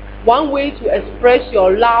 One way to express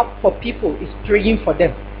your love for people is praying for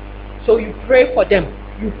them. So you pray for them.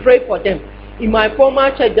 You pray for them. In my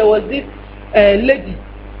former church, there was this lady.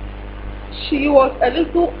 She was a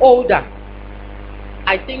little older.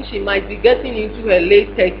 I think she might be getting into her late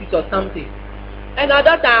 30s or something. And at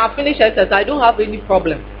that time, I finished SS. I don't have any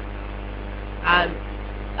problem. And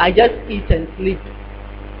I just eat and sleep.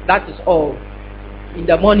 That is all. In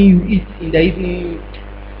the morning you eat, in the evening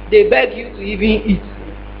they beg you to even eat.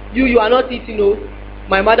 You are not eating. No.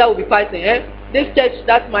 My mother will be fasting. This church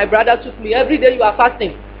that my brother took me, every day you are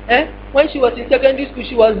fasting. When she was in secondary school,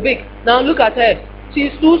 she was big. Now look at her. She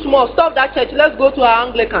is too small. Stop that church. Let's go to our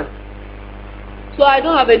Anglican. So I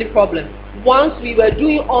don't have any problem. Once we were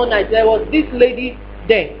doing all night, there was this lady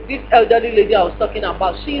there, this elderly lady I was talking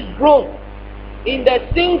about. She's grown. In the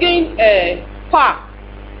singing part,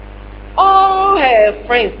 all her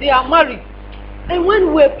friends, they are married. And when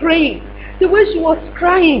we were praying, the way she was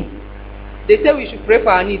crying, they said we should pray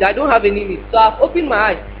for her need. I don't have any need. So I've opened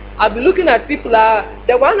my eyes. I'll be looking at people,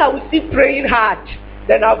 the one I will see praying hard.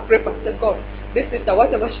 Then I'll pray for her. God, this sister,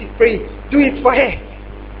 whatever she's praying, do it for her.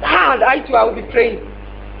 I too, I will be praying.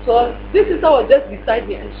 So this sister was just beside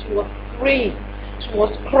me and she was praying. She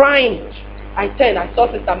was crying. I turned, I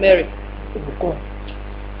saw Sister Mary. Oh God,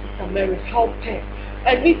 Sister Mary, help her.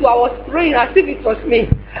 And me too, I was praying as if it was me.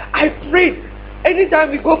 I prayed. Anytime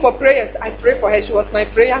we go for prayers, I pray for her. She was my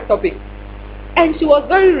prayer topic. And she was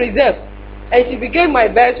very reserved. And she became my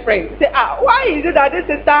best friend. She said, why is it that this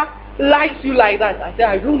sister likes you like that? I said,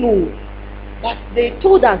 I don't know. But they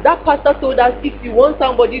told us, that pastor told us, if you want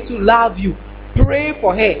somebody to love you, pray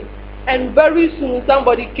for her. And very soon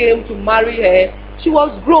somebody came to marry her. She was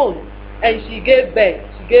grown and she gave birth.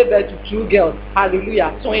 She gave birth to 2 girls.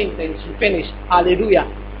 Hallelujah. Twins, and she finished. Hallelujah.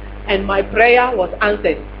 And my prayer was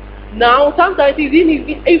answered. Now sometimes even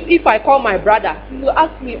if I call my brother, he will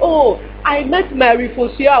ask me, oh, I met Mary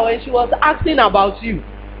Fosia when she was asking about you.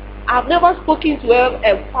 I've never spoken to her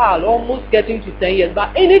a while, almost getting to 10 years.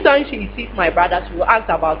 But anytime she sees my brother, she will ask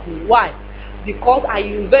about me. Why? Because I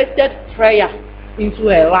invested prayer into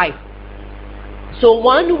her life. So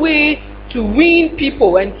one way to win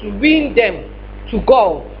people and to win them to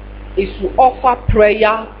God is to offer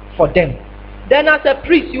prayer for them. Then as a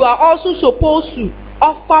priest, you are also supposed to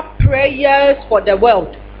offer prayers for the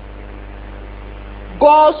world.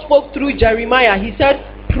 God spoke through Jeremiah. He said,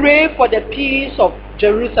 pray for the peace of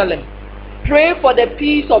Jerusalem. Pray for the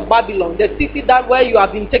peace of Babylon, the city that where you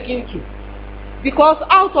have been taken to. Because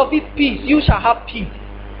out of its peace, you shall have peace.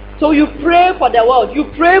 So you pray for the world. You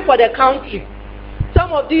pray for the country.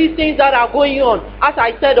 Some of these things that are going on, as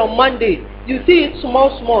I said on Monday, you see it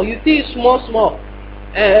small. You see it small.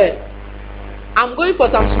 I'm going for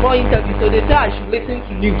some small interviews, so they say I should listen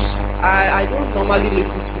to news. I don't normally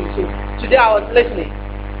listen to news. So today I was listening,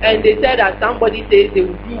 and they said that somebody says they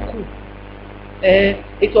will do coup.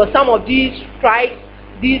 It was some of these strikes,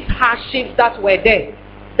 these hardships that were there,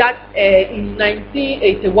 that in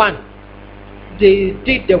 1981 they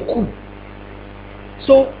did the coup.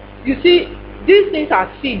 So you see, these things are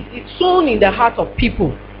seeds. It's sown in the heart of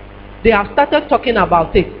people. They have started talking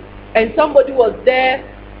about it, and somebody was there.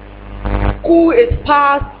 Coup is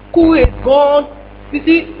past, coup is gone. You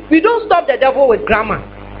see, we don't stop the devil with grammar.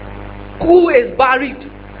 Coup is buried.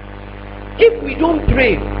 If we don't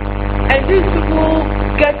pray, and these people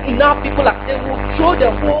get enough people, they will throw the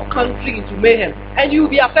whole country into mayhem, and you will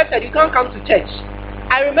be affected. You can't come to church.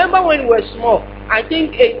 I remember when we were small, I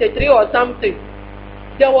think 83 or something,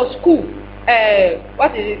 there was school.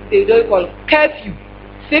 What is it they don't call curfew?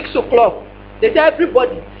 6 o'clock. They said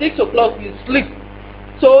everybody 6 o'clock you sleep.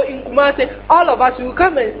 So in Kumasi, all of us will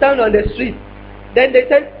come and stand on the street. Then they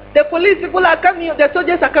said the police people are coming, the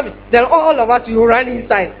soldiers are coming. Then all of us will run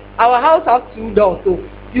inside. Our house has 2 doors, so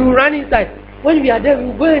you run inside. When we are there, we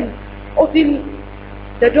will go and open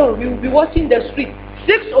the door. We will be watching the street.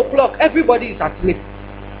 6 o'clock, everybody is asleep.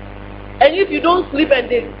 And if you don't sleep and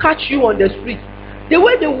they catch you on the street, the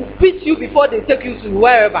way they will beat you before they take you to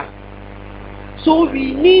wherever. So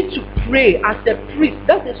we need to pray as a priest.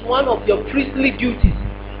 That is one of your priestly duties.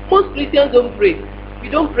 Most Christians don't pray. You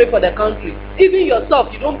don't pray for the country. Even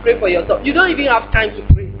yourself, you don't pray for yourself. You don't even have time to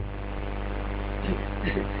pray.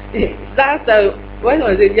 When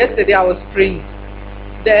was it? Yesterday I was praying.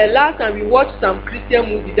 The last time we watched some Christian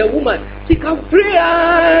movie, the woman, she can pray.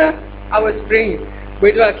 I was praying.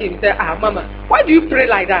 Bedouin came and said, Mama, why do you pray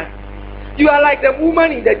like that? You are like the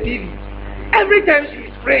woman in the TV. Every time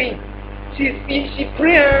she's praying, she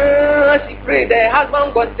prayed. The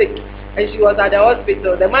husband got sick and she was at the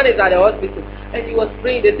hospital. The man is at the hospital and he was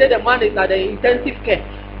praying. They said the man is at the intensive care.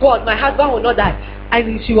 God, my husband will not die.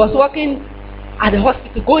 And she was walking at the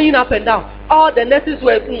hospital, going up and down. All the nurses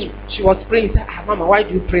were she was praying. Said, Mama, why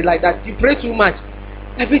do you pray like that? You pray too much.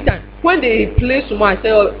 Every time. When they play Suma, I say,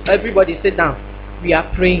 everybody sit down. We are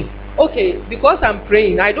praying. Okay, because I'm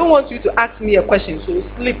praying, I don't want you to ask me a question, so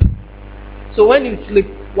sleep. So when you sleep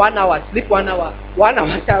 1 hour, sleep 1 hour, 1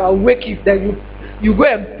 hour, I'll wake you, then you go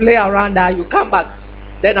and play around there, you come back,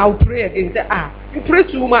 then I'll pray again. Say, you pray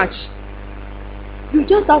too much. You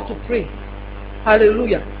just have to pray.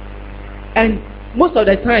 Hallelujah. And most of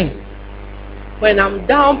the time, when I'm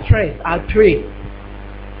down pressed, I'll pray.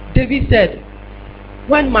 David said,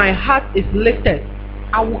 when my heart is lifted,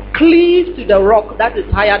 I will cleave to the rock that is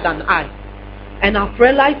higher than I. And I've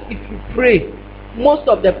realized if you pray, most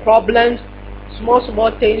of the problems,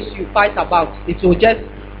 small things you fight about, it will just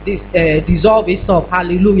dissolve itself.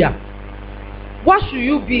 Hallelujah. What should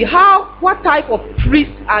you be? What type of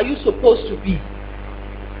priest are you supposed to be?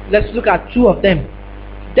 Let's look at 2 of them.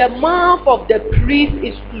 The mouth of the priest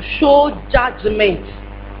is to show judgment.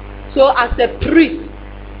 So as a priest,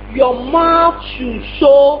 your mouth should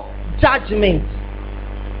show judgment.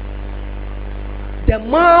 The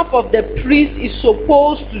mouth of the priest is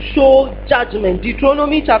supposed to show judgment.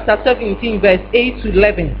 Deuteronomy chapter 17 verse 8 to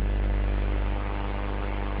 11.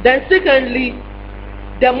 Then secondly,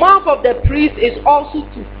 the mouth of the priest is also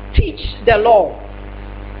to teach the law.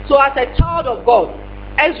 So as a child of God,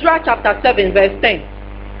 Ezra chapter 7 verse 10.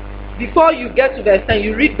 Before you get to verse 10,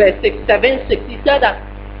 you read verse 6, 7, 6. He said that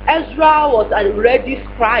Ezra was a ready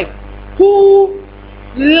scribe who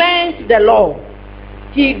learned the law.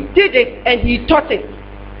 He did it and he taught it.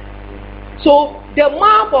 So the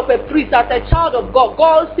mouth of a priest, as a child of God,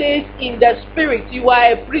 God says in the spirit, you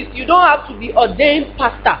are a priest. You don't have to be ordained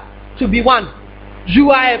pastor to be one.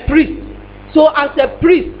 You are a priest. So as a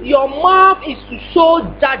priest, your mouth is to show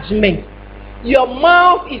judgment. Your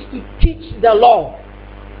mouth is to teach the law.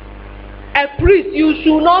 A priest, you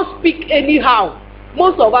should not speak anyhow.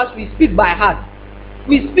 Most of us, we speak by heart.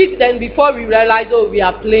 We speak then before we realize, we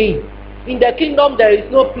are playing. In the kingdom, there is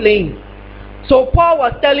no playing. So Paul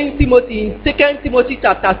was telling Timothy in 2 Timothy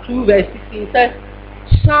chapter 2 verse 16, says,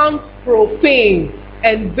 shun profane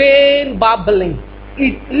and vain babbling.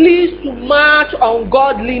 It leads to much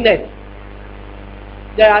ungodliness.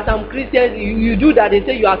 There are some Christians, you do that, they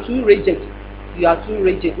say you are too rigid. You are too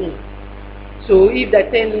rigid. So if the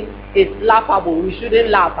thing is laughable, we shouldn't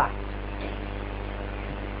laugh at.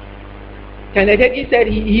 Kennedy said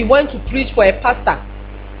he went to preach for a pastor.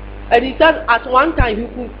 And he said at one time he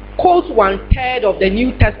could quote 1/3 of the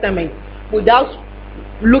New Testament without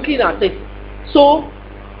looking at it. So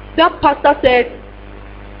that pastor said,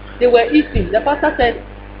 they were eating. The pastor said,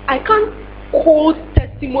 I can't quote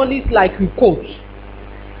testimonies like you quote.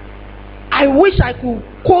 I wish I could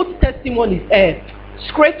quote testimonies,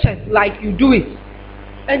 scriptures like you do it.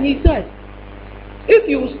 And he said, if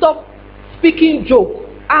you stop speaking jokes,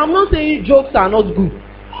 I'm not saying jokes are not good,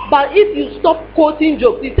 but if you stop quoting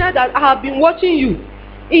jokes, he said that I have been watching you.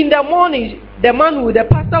 In the morning, the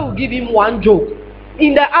pastor will give him 1 joke.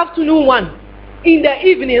 In the afternoon, 1. In the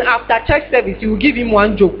evening, after church service, you will give him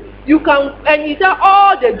 1 joke. You can, and he said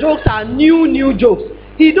all the jokes are new jokes.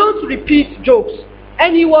 He don't repeat jokes.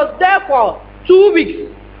 And he was there for 2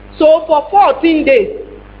 weeks. So for 14 days,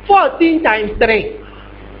 14 times 3.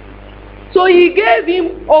 So he gave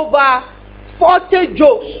him over 40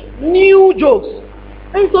 jokes, new jokes.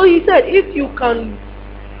 And so he said, if you can,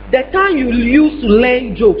 the time you use to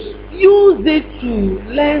learn jokes, use it to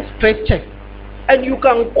learn scriptures. and you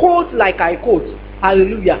can quote like I quote.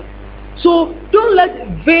 Hallelujah. So don't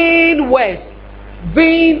let vain words,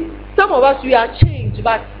 some of us we are changed,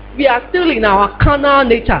 but we are still in our carnal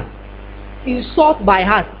nature. Insult by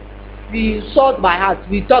heart. We insult by heart.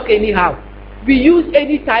 We talk anyhow. We use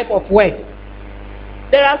any type of word.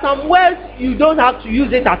 There are some words you don't have to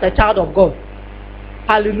use it as a child of God.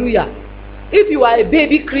 Hallelujah. If you are a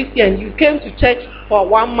baby Christian, you came to church for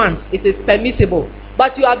 1 month, it is permissible.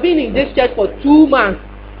 But you have been in this church for 2 months,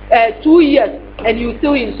 2 years, and you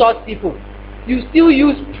still insult people. You still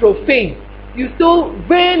use profane. You still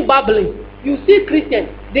vain babbling. You see Christians,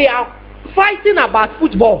 they are fighting about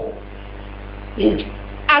football.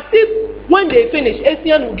 As if when they finish,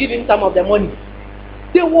 Asian will give him some of the money.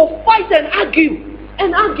 They will fight and argue,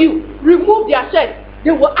 remove their shirt.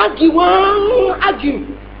 They will argue.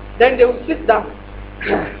 Then they will sit down.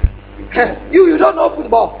 You don't know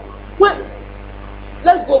football. Well,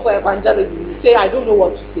 let's go for evangelism. You say, I don't know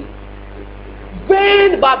what to say.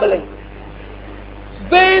 Vain babbling.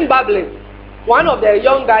 One of the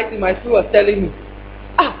young guys in my school was telling me,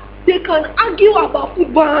 they can argue about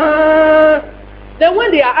football. Then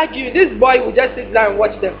when they are arguing, this boy will just sit down and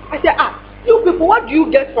watch them. I said, you people, what do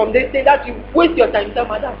you get from this thing that you waste your time? Tell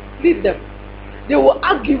madam, leave them. They will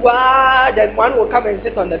argue, then one will come and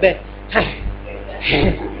sit on the bed.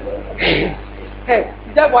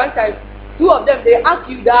 Just one time, 2 of them, they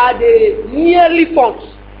argue that they nearly fought.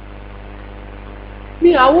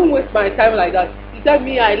 Me, I won't waste my time like that. He said,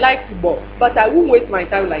 me, I like football, but I won't waste my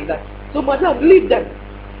time like that. So madam, leave them.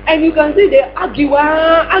 And you can see they argue.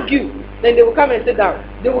 Then they will come and sit down.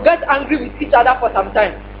 They will get angry with each other for some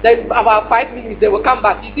time. Then about 5 minutes, they will come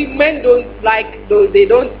back. You see, men don't like, they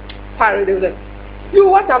don't parry. They will say, you,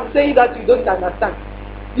 what I'm saying that you don't understand.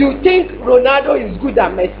 You think Ronaldo is good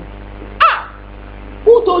at Messi.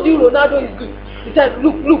 Who told you Ronaldo is good? He said,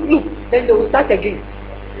 look. Then they will start again.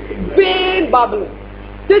 Vain babbling.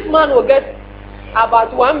 This man will get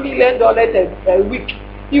about $1 million a week.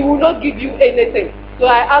 He will not give you anything. So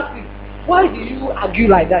I asked him, why do you argue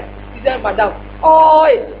like that? He said, madam, all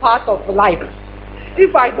is part of life.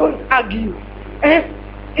 If I don't argue,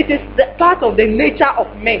 it is part of the nature of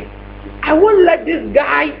men. I won't let this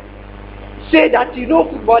guy say that you know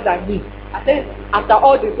football than me. I said, after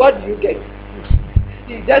all this, what do you get?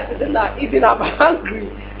 He's just sitting there eating, I'm hungry.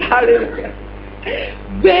 Hallelujah.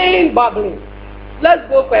 Vain babbling. Let's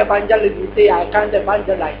go for evangelism. Say, I can't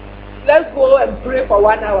evangelize. Let's go and pray for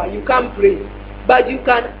 1 hour. You can't pray. But you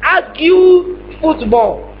can argue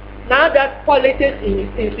football. Now that politics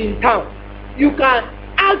is in town. You can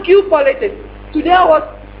argue politics. Today I was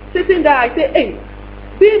sitting there, I said, hey,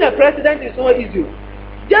 being a president is not easy.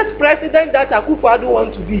 Just president that Akufo-Addo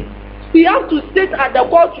wants to be. He has to sit at the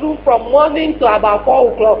courtroom from morning to about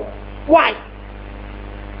 4 o'clock. Why?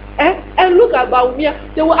 And look at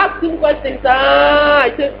Bawumia. They will ask him questions.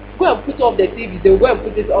 I said, go and put off the TV. They will go and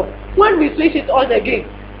put it off. When we switch it on again,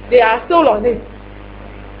 they are still on it.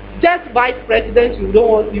 Just vice president,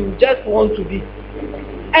 you just want to be.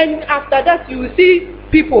 And after that, you will see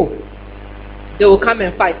people. They will come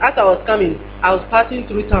and fight. As I was coming, I was passing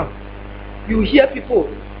through town. You hear people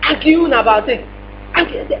arguing about it.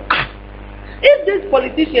 If these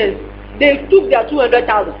politicians, they took their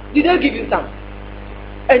 200,000, did they give you some?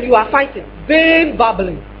 And you are fighting, vain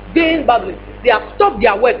babbling. They have stopped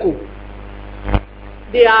their work.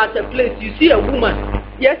 They are at a place. You see a woman.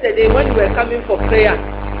 Yesterday when you were coming for prayer,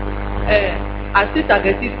 at Sister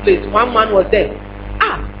Getty's place, one man was there.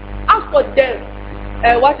 Ask for them.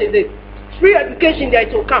 What is it? Free education there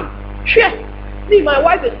to come. Sure. See, my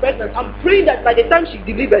wife is pregnant. I'm praying that by the time she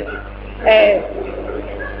delivers,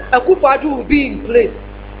 Akufo-Addo will be in place.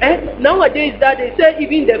 Nowadays, that they say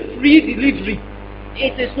even the free delivery,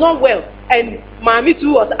 it is not well. And Mami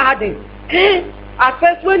too was adding. At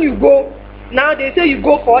first, when you go, now they say you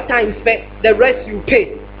go 4 times, the rest you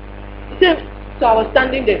pay. So I was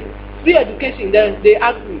standing there. Free education. Then they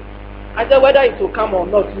asked me. I said whether it will come or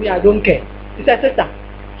not. Me, I don't care. He said, sister.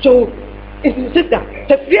 So if you sister,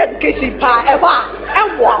 the free education ever.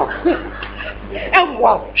 And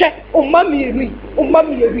wow, check. Oh, mommy,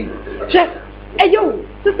 check. Hey yo,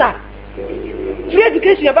 sister. Free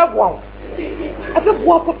education about wow. I said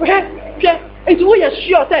wow, check. It's why you're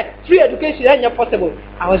sure that free education ain't possible.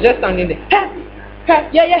 I was just standing there.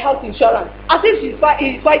 Yeah, health insurance. As if he's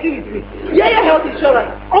fighting with me. Yeah, health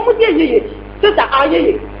insurance. Almost yeah. Sister,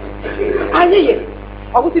 yeah.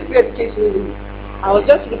 I was free education. I was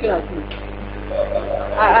just looking at you.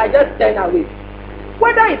 I just turned away.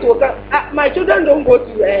 Whether it will come, my children don't go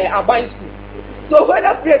to Aban school. So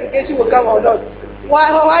whether free education will come or not,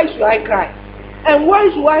 why should I cry? And why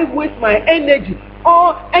should I waste my energy?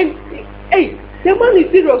 Hey, The man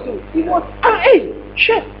is serious. He was, hey,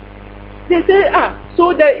 chef. They say,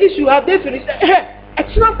 so the issue have they finished?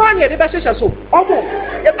 It's not funny. The best so.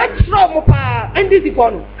 The best and this is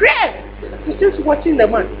one. You're just watching the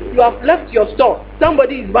man. You have left your store.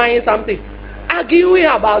 Somebody is buying something, arguing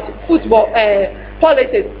about football,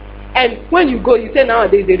 politics. And when you go, you say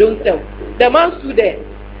nowadays they don't sell. The man stood there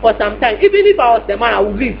for some time. Even if I was the man, I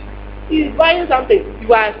would leave. He's buying something.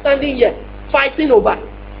 You are standing here fighting over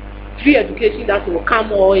free education that will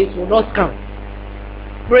come or it will not come.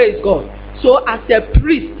 Praise God. So as a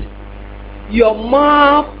priest, your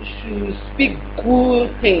mouth should speak good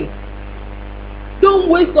things. Don't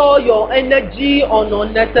waste all your energy on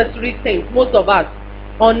unnecessary things. Most of us,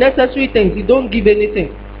 unnecessary things, you don't give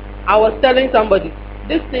anything. I was telling somebody,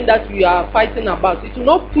 this thing that we are fighting about, it will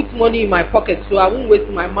not put money in my pocket, so I won't waste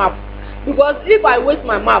my mouth. Because if I waste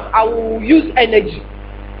my mouth, I will use energy.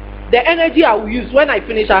 The energy I will use, when I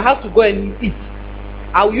finish, I have to go and eat.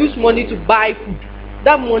 I will use money to buy food.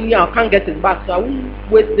 That money I can't get it back, so I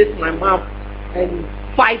won't waste this my mouth and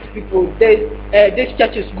fight people. This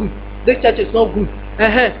church is good. This church is not good.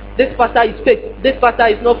 This pastor is fake. This pastor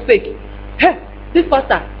is not fake. This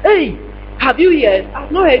pastor, hey, have you heard?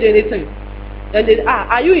 I've not heard anything. And they,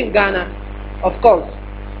 are you in Ghana? Of course.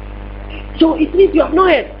 So it means you have not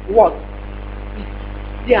heard what?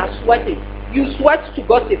 They are sweating. You sweat to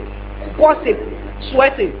gossip. Gossip,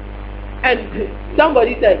 sweating. And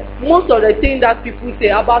somebody said, most of the things that people say,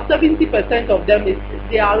 about 70% of them,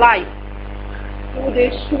 they are lies. So they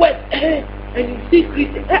sweat. And you see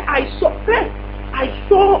Christians, I saw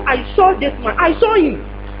this man. I saw him.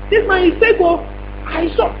 This man is fake. I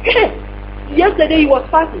saw. Yesterday he was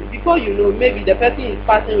fasting. Because you know, maybe the person is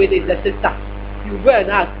fasting with is the sister. You go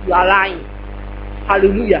and ask, you are lying.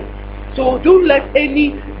 Hallelujah. So don't let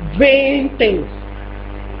any vain things,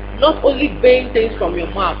 not only vain things from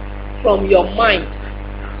your mouth, from your mind.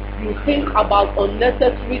 You think about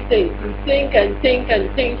unnecessary things. You think and think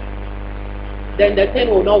and think, then the thing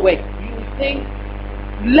will not work. You think,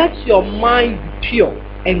 let your mind be pure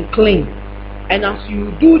and clean. And as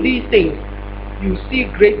you do these things, you see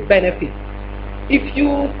great benefits. If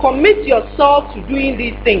you commit yourself to doing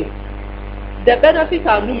these things, the benefits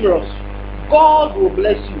are numerous. God will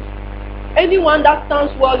bless you. Anyone that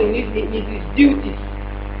stands well in his duties,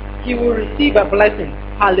 he will receive a blessing.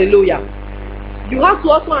 Hallelujah. You have to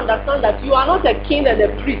also understand that you are not a king and a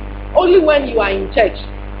priest only when you are in church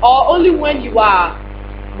or only when you are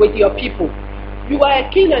with your people. You are a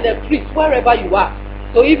king and a priest wherever you are.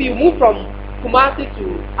 So if you move from Kumasi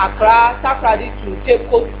to Accra, Takoradi to Cape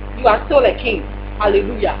Coast, you are still a king.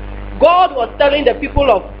 Hallelujah. God was telling the people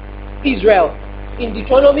of Israel in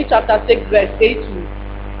Deuteronomy chapter 6 verse 6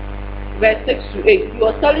 to 8. He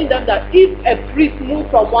was telling them that if a priest moves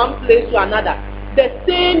from one place to another, the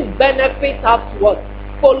same benefits have to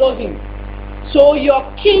follow him. So your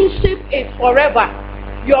kingship is forever.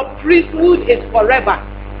 Your priesthood is forever.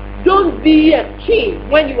 Don't be a king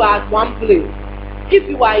when you are at one place. If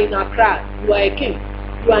you are in Accra, you are a king.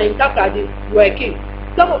 You are in Takoradi, you are a king.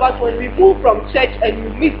 Some of us, when we move from church and you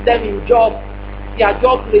meet them in job, their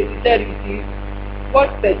job place, you said, you see,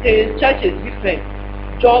 what pertains, church is different,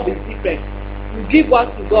 job is different. You give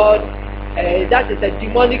what to God, that is a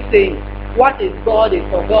demonic saying. What is God is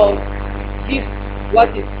for God. Give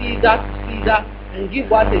what is Caesar to Caesar, and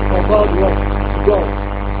give what is for God to God.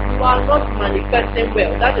 You are not manifesting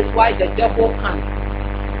well. That is why the devil can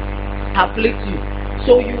afflict you.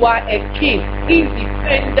 So you are a king,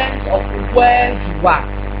 independent of where you are.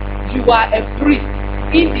 You are a priest,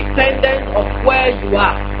 independent of where you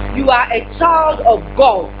are. You are a child of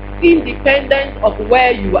God, independent of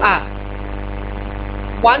where you are.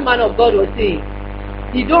 One man of God was saying,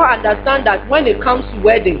 he don't understand that when it comes to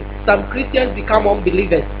wedding, some Christians become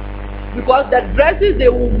unbelievers. Because the dresses they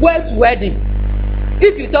will wear to wedding,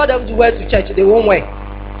 if you tell them to wear to church, they won't wear.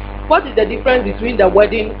 What is the difference between the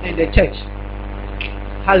wedding and the church?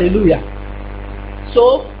 Hallelujah.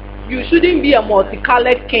 So, you shouldn't be a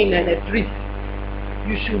multicolored king and a priest.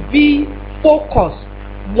 You should be focused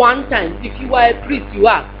one time. If you are a priest, you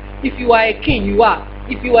are. If you are a king, you are.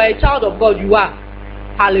 If you are a child of God, you are.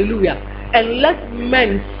 Hallelujah. And let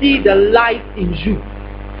men see the light in you.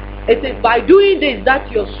 It is by doing this that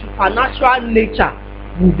your supernatural nature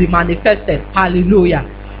will be manifested. Hallelujah.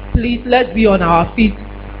 Please, let's be on our feet.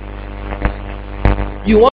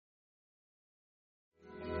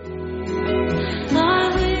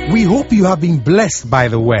 We hope you have been blessed by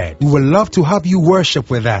the word. We would love to have you worship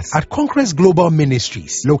with us at Conquest Global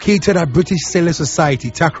Ministries, located at British Sailor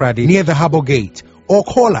Society, Takoradi, near the Harbour Gate. Or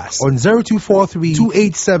call us on 0243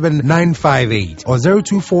 287 958 or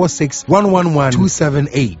 0246 111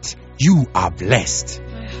 278. You are blessed.